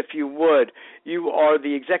little bit, if you would. You are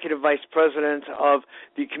the Executive Vice President of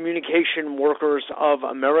the Communication Workers of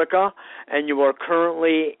America, and you are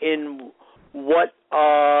currently in what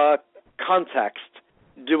context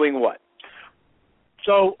doing what?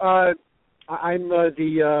 So I'm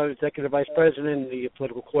the Executive Vice President, the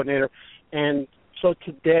political coordinator, and so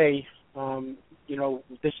today,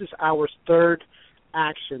 this is our third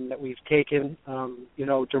action that we've taken,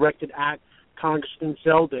 directed at Congressman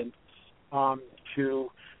Zeldin to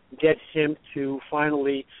get him to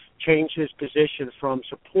finally change his position from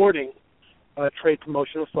supporting Trade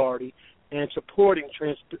Promotion Authority and supporting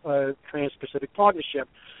Trans-Pacific Partnership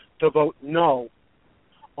to vote no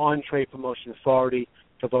on Trade Promotion Authority,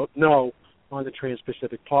 to vote no on the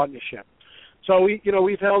Trans-Pacific Partnership. So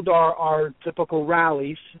we've held our typical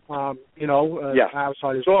rallies,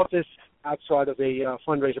 outside his office, outside of a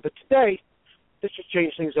fundraiser. But today, this just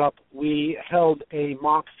changed things up. We held a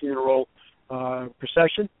mock funeral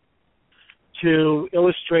procession to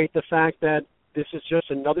illustrate the fact that this is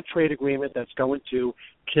just another trade agreement that's going to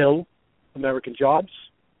kill American jobs.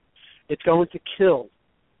 It's going to kill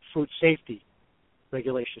food safety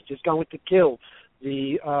regulations. It's going to kill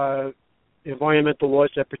the environmental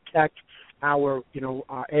laws that protect our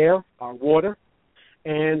air, our water,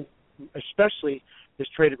 and especially this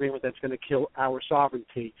trade agreement that's going to kill our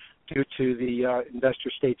sovereignty due to the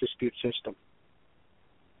investor-state dispute system.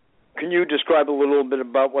 Can you describe a little bit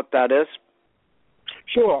about what that is?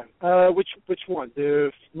 Sure. Which one?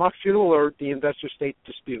 The mock funeral or the investor-state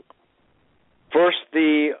dispute? First,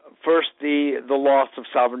 the loss of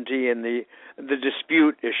sovereignty and the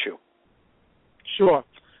dispute issue. Sure.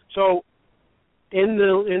 So, in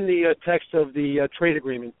the text of the trade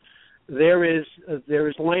agreement, there is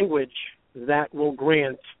language that will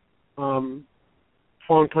grant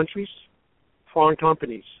foreign countries, foreign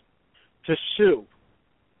companies to sue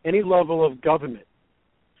any level of government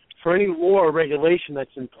for any law or regulation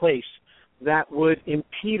that's in place that would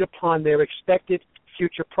impede upon their expected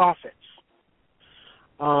future profits.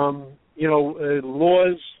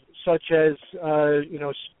 Laws such as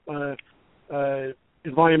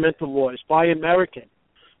environmental laws, Buy American.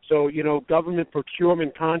 So, government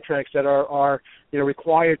procurement contracts that are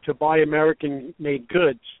required to buy American-made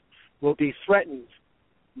goods will be threatened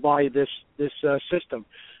by this system.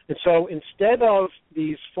 And so instead of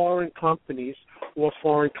these foreign companies or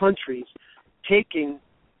foreign countries taking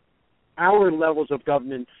our levels of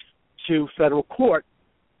government to federal court,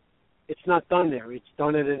 it's not done there. It's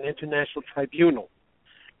done at an international tribunal.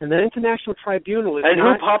 And that international tribunal is And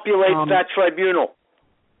who populates that tribunal?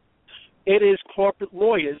 It is corporate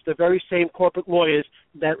lawyers, the very same corporate lawyers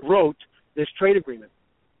that wrote this trade agreement.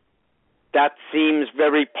 That seems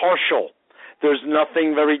very partial. There's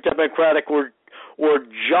nothing very democratic or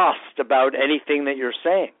just about anything that you're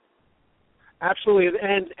saying. Absolutely,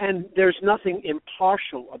 and there's nothing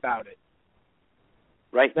impartial about it.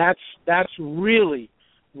 Right. That's really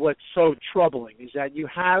what's so troubling, is that you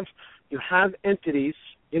have entities,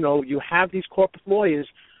 you have these corporate lawyers.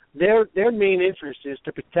 Their main interest is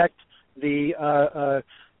to protect the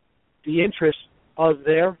interests of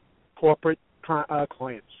their corporate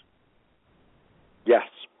clients. Yes.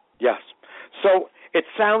 So it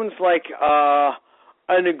sounds like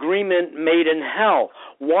an agreement made in hell.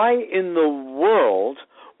 Why in the world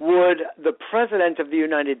would the President of the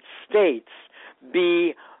United States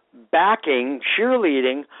be backing,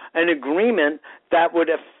 cheerleading an agreement that would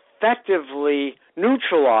effectively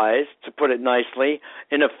neutralize, to put it nicely,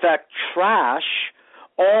 in effect trash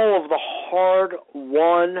all of the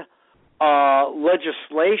hard-won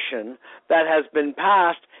legislation that has been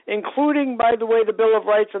passed, including, by the way, the Bill of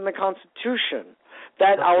Rights and the Constitution,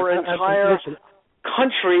 that our entire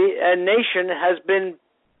country and nation has been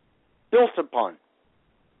built upon?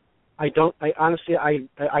 I honestly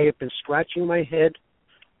have been scratching my head.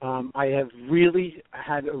 I have really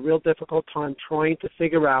had a real difficult time trying to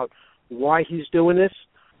figure out why he's doing this.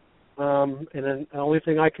 And then the only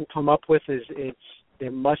thing I can come up with is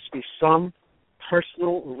there must be some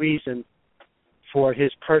personal reason for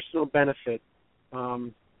his personal benefit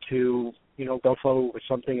to go forward with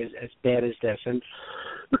something as bad as this. And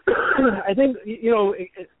I think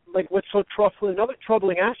like what's so troubling, another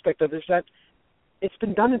troubling aspect of it is that it's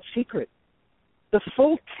been done in secret. The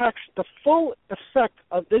full text, the full effect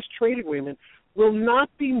of this trade agreement will not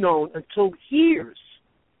be known until years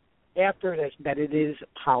after that it is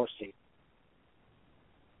policy.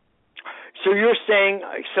 So you're saying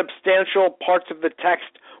substantial parts of the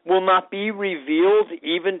text will not be revealed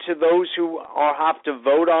even to those who have to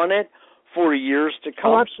vote on it for years to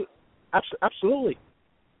come? Oh, absolutely.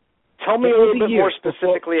 Tell me a little bit more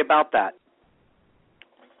specifically about that.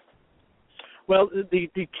 Well,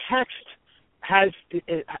 the text has,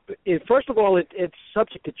 first of all, it's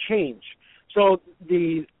subject to change. So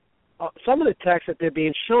some of the text that they're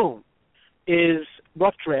being shown is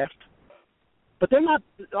rough draft, but they're not.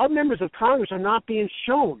 Our members of Congress are not being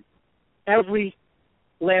shown every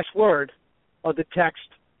last word of the text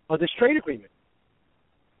of this trade agreement.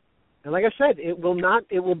 And like I said, it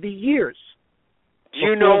will be years. Do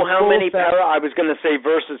you know how many I was going to say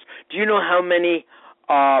verses. Do you know how many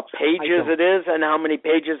pages it is and how many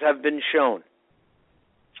pages have been shown?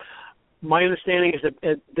 My understanding is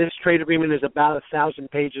that this trade agreement is about 1,000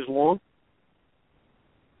 pages long.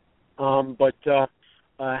 But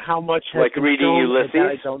how much has like been reading shown, Ulysses?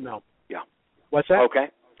 I don't know. Yeah. What's that? Okay.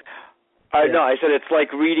 No, I said it's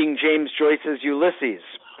like reading James Joyce's Ulysses,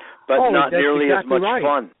 but not nearly exactly as much right.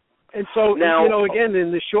 fun. And so, now, again,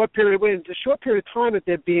 in the short period of time that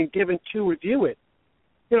they're being given to review it,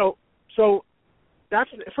 so that's,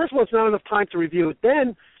 first of all, it's not enough time to review it.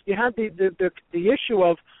 Then you have the issue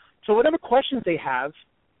of, so whatever questions they have,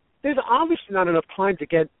 there's obviously not enough time to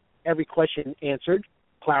get every question answered,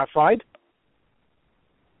 clarified.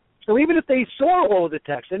 So even if they saw all of the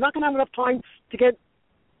text, they're not going to have enough time to get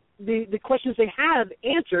the questions they have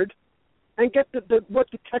answered and get what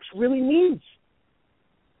the text really means.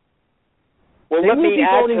 Well, let me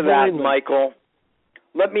add to that, Michael.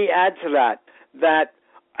 Let me add to that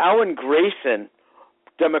Alan Grayson,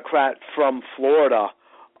 Democrat from Florida,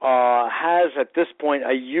 has at this point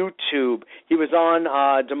a YouTube. He was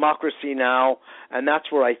on Democracy Now!, and that's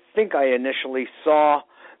where I think I initially saw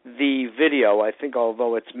the video. I think,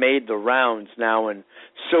 although it's made the rounds now in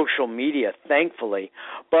social media, thankfully.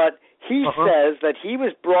 But he says that he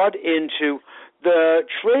was brought into the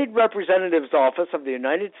Trade Representative's Office of the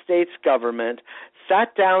United States government,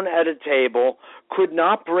 sat down at a table, could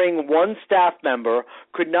not bring one staff member,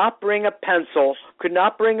 could not bring a pencil, could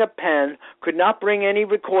not bring a pen, could not bring any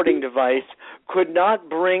recording device, could not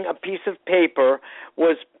bring a piece of paper,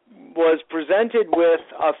 was presented with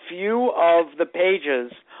a few of the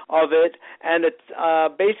pages of it, and it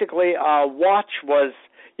basically a watch was,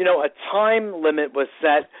 a time limit was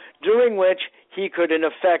set during which he could, in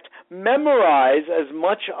effect, memorize as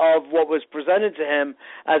much of what was presented to him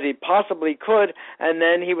as he possibly could, and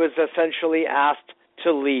then he was essentially asked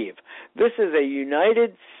to leave. This is a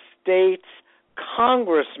United States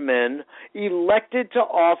congressman elected to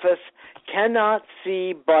office, cannot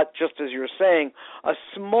see but, just as you're saying, a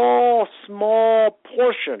small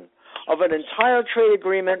portion of an entire trade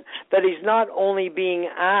agreement that he's not only being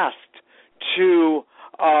asked to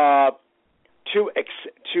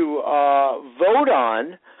vote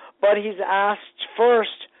on, but he's asked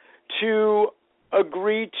first to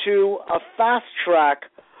agree to a fast-track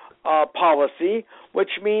policy, which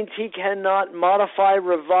means he cannot modify,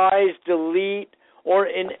 revise, delete, or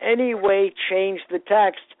in any way change the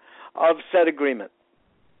text of said agreement.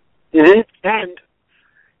 Mm-hmm. And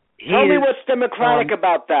tell me what's democratic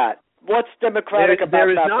about that. What's democratic about there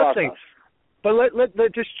is that nothing. process? But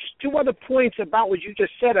let just two other points about what you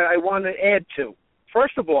just said I want to add to.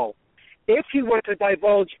 First of all, if he were to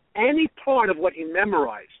divulge any part of what he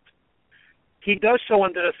memorized, he does so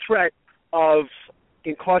under the threat of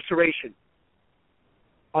incarceration,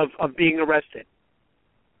 of being arrested,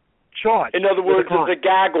 charged. In other words, it's a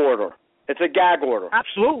gag order. It's a gag order.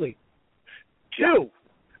 Absolutely. Two,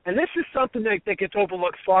 and this is something that gets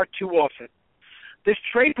overlooked far too often. This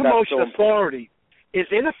Trade Promotion Authority is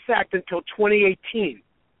in effect until 2018.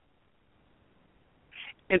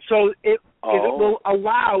 And so it will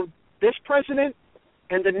allow this president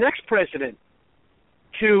and the next president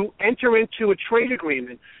to enter into a trade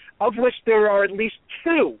agreement, of which there are at least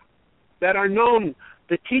two that are known,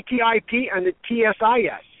 the TTIP and the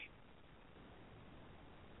TSIS.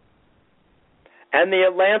 And the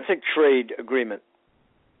Atlantic Trade Agreement.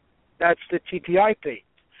 That's the TTIP.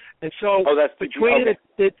 And so between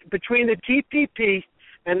the TPP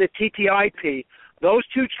and the TTIP, those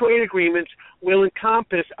two trade agreements will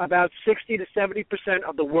encompass about 60 to 70%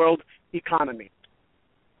 of the world economy.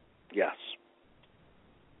 Yes.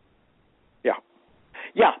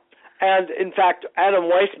 Yeah. And, in fact, Adam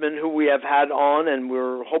Weissman, who we have had on, and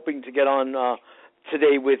we're hoping to get on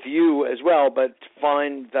today with you as well, but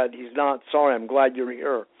find that he's not. Sorry, I'm glad you're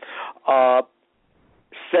here.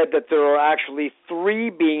 Said that there are actually 3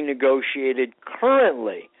 being negotiated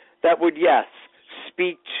currently that would, yes,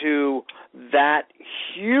 speak to that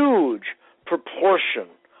huge proportion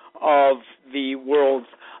of the world's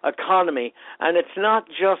economy. And it's not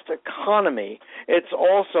just economy, it's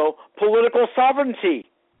also political sovereignty.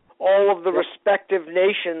 All of the respective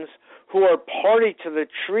nations who are party to the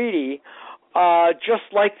treaty,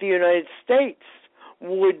 just like the United States,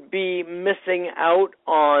 would be missing out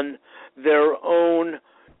on their own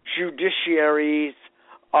judiciary's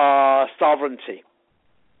sovereignty.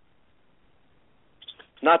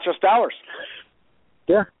 Not just ours.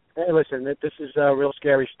 Yeah. Hey, listen, this is real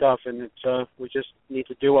scary stuff, and it's we just need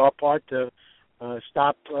to do our part to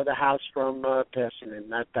stop the House from passing it.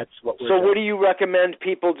 That's what we're doing. So what do you recommend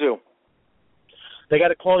people do? They got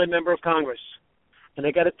to call their member of Congress, and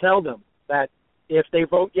they got to tell them that if they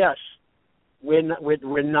vote yes, we're not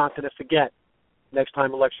going to forget next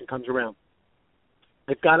time election comes around.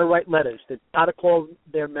 They've got to write letters. They've got to call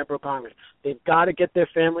their member of Congress. They've got to get their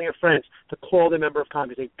family or friends to call their member of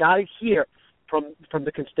Congress. They've got to hear from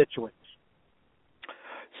the constituents.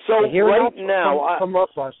 So right now, from enough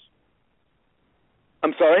of us.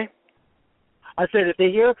 I'm sorry? I said if they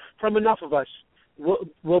hear from enough of us,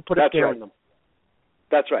 we'll put a scare in them.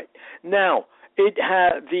 That's right. Now,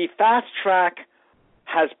 the fast track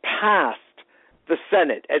has passed the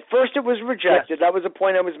Senate. At first it was rejected. Yes. That was a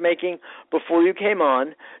point I was making before you came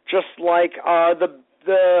on. Just like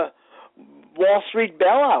the Wall Street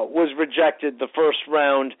bailout was rejected the first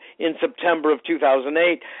round in September of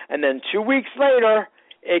 2008, and then 2 weeks later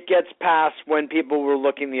it gets passed when people were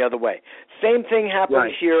looking the other way. Same thing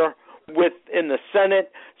happened here in the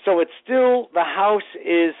Senate. So it's still, the House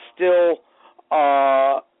is still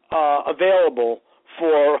available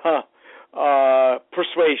for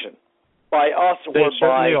persuasion by us They or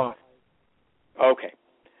certainly by. are. Okay,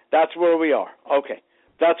 that's where we are. Okay,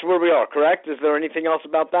 that's where we are. Correct? Is there anything else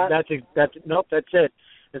about that? Nope, that's it.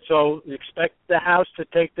 And so we expect the House to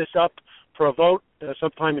take this up for a vote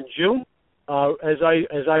sometime in June. As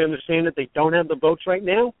I understand it, they don't have the votes right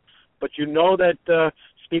now, but you know that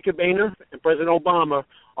Speaker Boehner and President Obama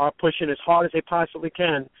are pushing as hard as they possibly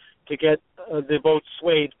can to get the votes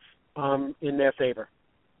swayed in their favor.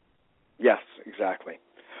 Yes, exactly.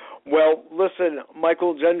 Well, listen,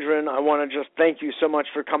 Michael Gendron, I want to just thank you so much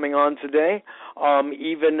for coming on today.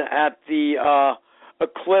 Even at the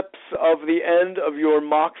eclipse of the end of your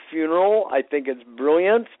mock funeral, I think it's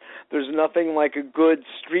brilliant. There's nothing like a good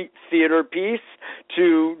street theater piece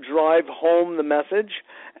to drive home the message,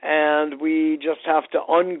 and we just have to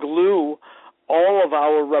unglue all of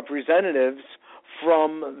our representatives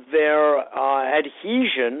from their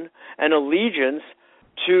adhesion and allegiance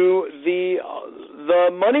to the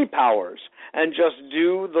money powers and just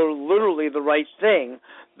do literally the right thing.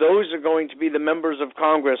 Those are going to be the members of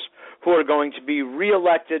Congress who are going to be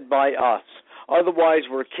reelected by us. Otherwise,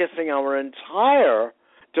 we're kissing our entire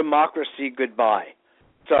democracy goodbye.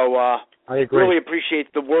 So I really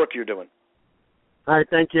appreciate the work you're doing. All right,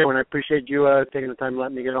 thank you, and I appreciate you taking the time to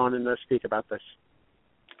let me get on and speak about this.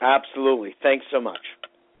 Absolutely. Thanks so much.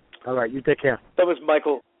 All right, you take care. That was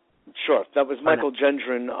Michael. Sure. That was Michael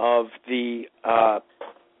Gendron of the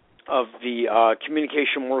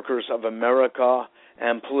Communication Workers of America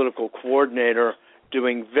and political coordinator,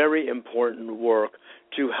 doing very important work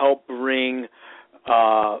to help bring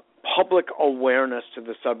public awareness to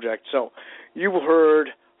the subject. So you heard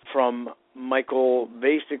from Michael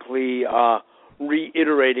basically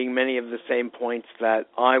reiterating many of the same points that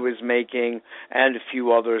I was making and a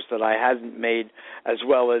few others that I hadn't made as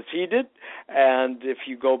well as he did. And if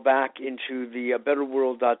you go back into the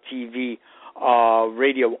betterworld.tv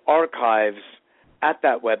radio archives at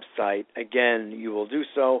that website, again, you will do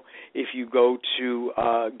so if you go to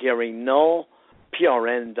Gary Null,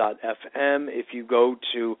 prn.fm, if you go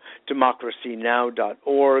to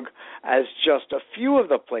democracynow.org, as just a few of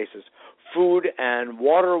the places. Food and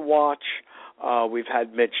Water Watch. We've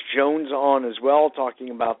had Mitch Jones on as well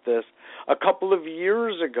talking about this a couple of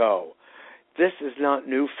years ago. This is not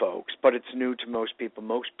new, folks, but it's new to most people.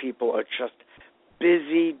 Most people are just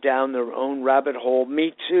busy down their own rabbit hole.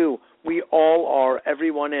 Me too. We all are.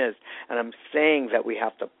 Everyone is. And I'm saying that we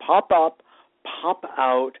have to pop up, pop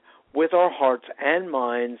out with our hearts and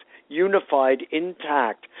minds unified,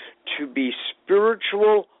 intact, to be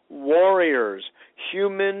spiritual warriors,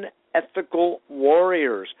 human ethical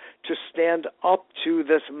warriors, to stand up to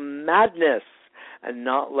this madness and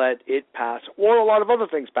not let it pass, or a lot of other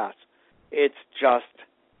things pass. It's just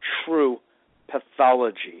true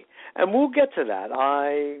pathology. And we'll get to that.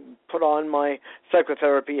 I put on my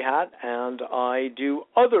psychotherapy hat and I do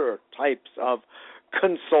other types of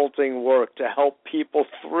consulting work to help people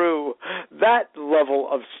through that level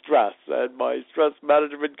of stress. And my stress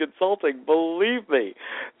management consulting, believe me,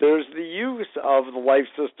 there's the use of the life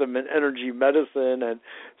system and energy medicine and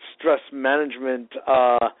stress management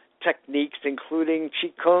techniques, including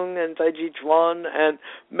Qigong and Tai Chi Chuan and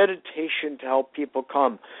meditation, to help people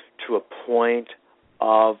come to a point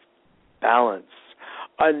of balance,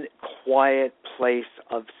 a quiet place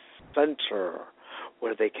of center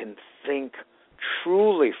where they can think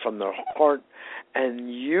truly from their heart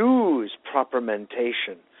and use proper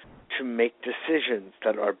mentation to make decisions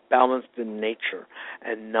that are balanced in nature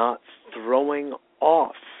and not throwing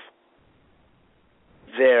off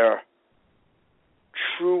their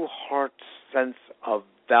true heart sense of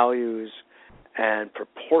values and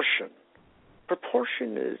proportion.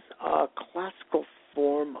 Proportion is a classical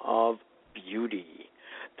form of beauty.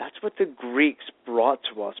 That's what the Greeks brought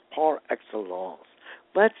to us par excellence.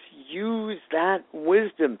 Let's use that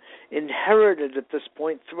wisdom inherited at this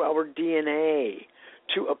point through our DNA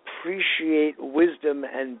to appreciate wisdom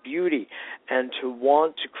and beauty and to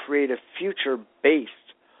want to create a future based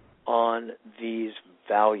on these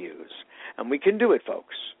values. And we can do it,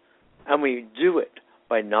 folks. And we do it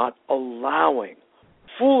by not allowing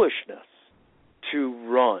foolishness to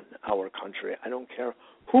run our country. I don't care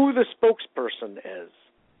who the spokesperson is.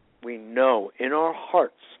 We know in our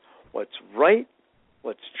hearts what's right,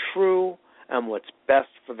 what's true, and what's best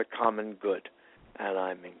for the common good. And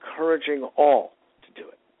I'm encouraging all to do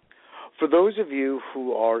it. For those of you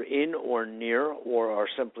who are in or near or are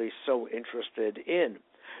simply so interested in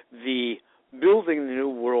the Building the New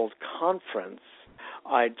World Conference,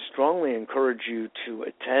 I'd strongly encourage you to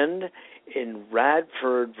attend in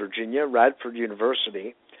Radford, Virginia, Radford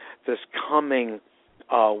University. this coming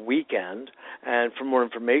weekend. And for more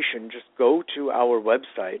information, just go to our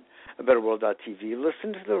website, abetterworld.tv.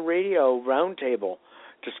 Listen to the radio roundtable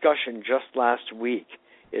discussion just last week.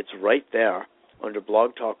 It's right there under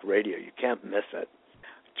Blog Talk Radio. You can't miss it.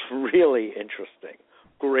 It's really interesting.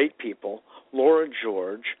 Great people. Laura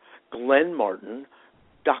George, Glenn Martin,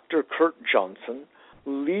 Dr. Kurt Johnson,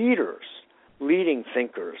 leaders, leading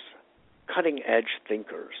thinkers, cutting-edge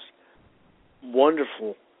thinkers,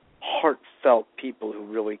 wonderful, heartfelt people who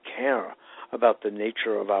really care about the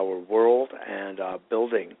nature of our world and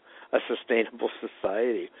building a sustainable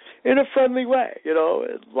society in a friendly way. You know,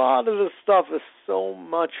 a lot of this stuff is so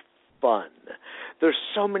much fun. There's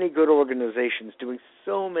so many good organizations doing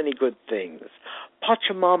so many good things.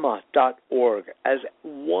 Pachamama.org as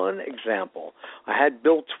one example. I had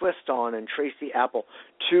Bill Twist on and Tracy Apple,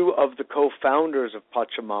 two of the co-founders of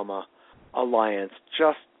Pachamama Alliance,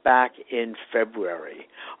 just back in February.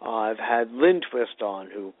 I've had Lynn Twist on,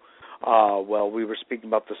 who, we were speaking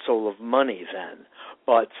about the soul of money then,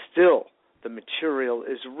 but still, the material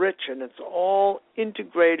is rich and it's all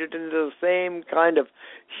integrated into the same kind of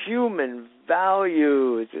human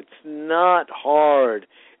values. It's not hard.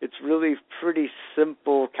 It's really pretty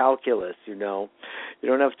simple calculus, you know. You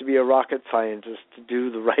don't have to be a rocket scientist to do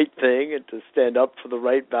the right thing and to stand up for the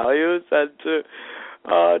right values and to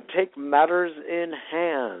take matters in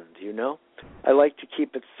hand, you know. I like to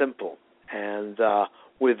keep it simple and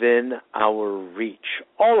within our reach,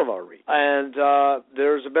 all of our reach. And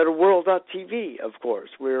there's abetterworld.tv, of course.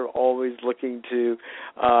 We're always looking to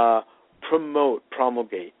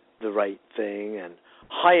promulgate the right thing and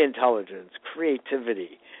high intelligence,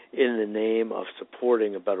 creativity in the name of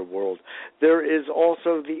supporting a better world. There is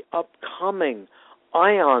also the upcoming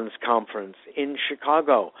IONS conference in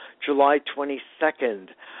Chicago, July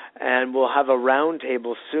 22nd, and we'll have a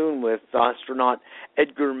roundtable soon with astronaut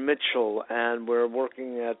Edgar Mitchell, and we're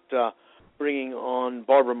working at bringing on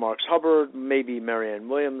Barbara Marks Hubbard, maybe Marianne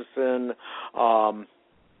Williamson,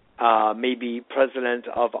 maybe president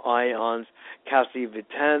of IONS, Cassie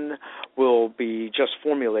Viten. Will be just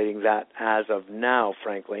formulating that as of now,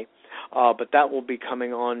 frankly, but that will be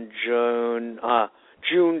coming on June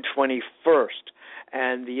 21st.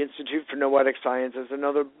 And the Institute for Noetic Science is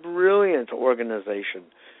another brilliant organization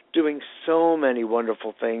doing so many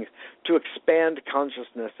wonderful things to expand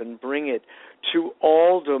consciousness and bring it to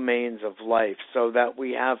all domains of life so that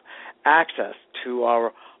we have access to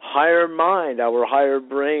our higher mind, our higher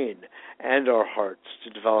brain, and our hearts to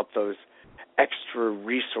develop those extra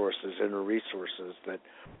resources, inner resources that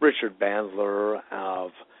Richard Bandler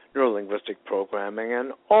of Neurolinguistic Programming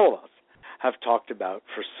and all of us have talked about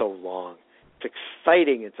for so long. It's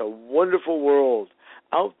exciting. It's a wonderful world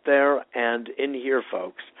out there and in here,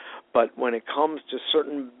 folks. But when it comes to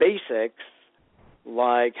certain basics,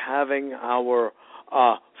 like having our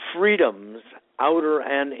freedoms, outer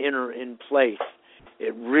and inner, in place,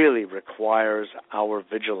 it really requires our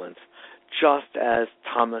vigilance. Just as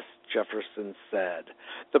Thomas Jefferson said,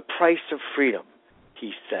 the price of freedom,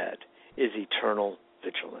 he said, is eternal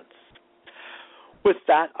vigilance. With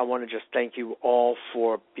that, I want to just thank you all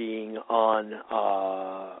for being on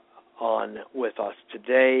with us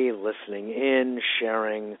today, listening in,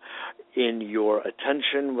 sharing in your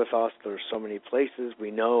attention with us. There are so many places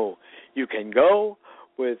we know you can go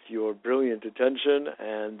with your brilliant attention,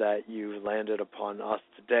 and that you landed upon us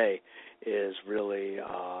today is really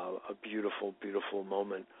a beautiful, beautiful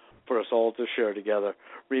moment for us all to share together.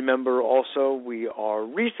 Remember also, we are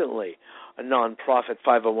recently a nonprofit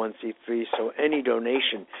 501c3, so any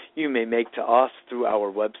donation you may make to us through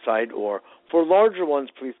our website, or for larger ones,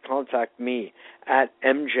 please contact me at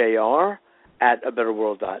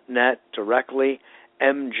mjr@abetterworld.net directly,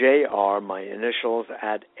 MJR, my initials,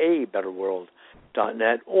 at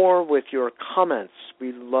abetterworld.net, or with your comments.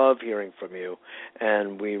 We love hearing from you,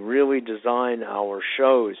 and we really design our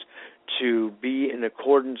shows to be in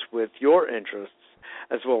accordance with your interests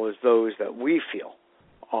as well as those that we feel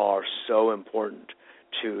are so important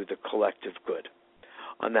to the collective good.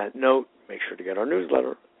 On that note, make sure to get our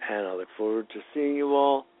newsletter, and I look forward to seeing you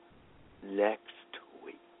all next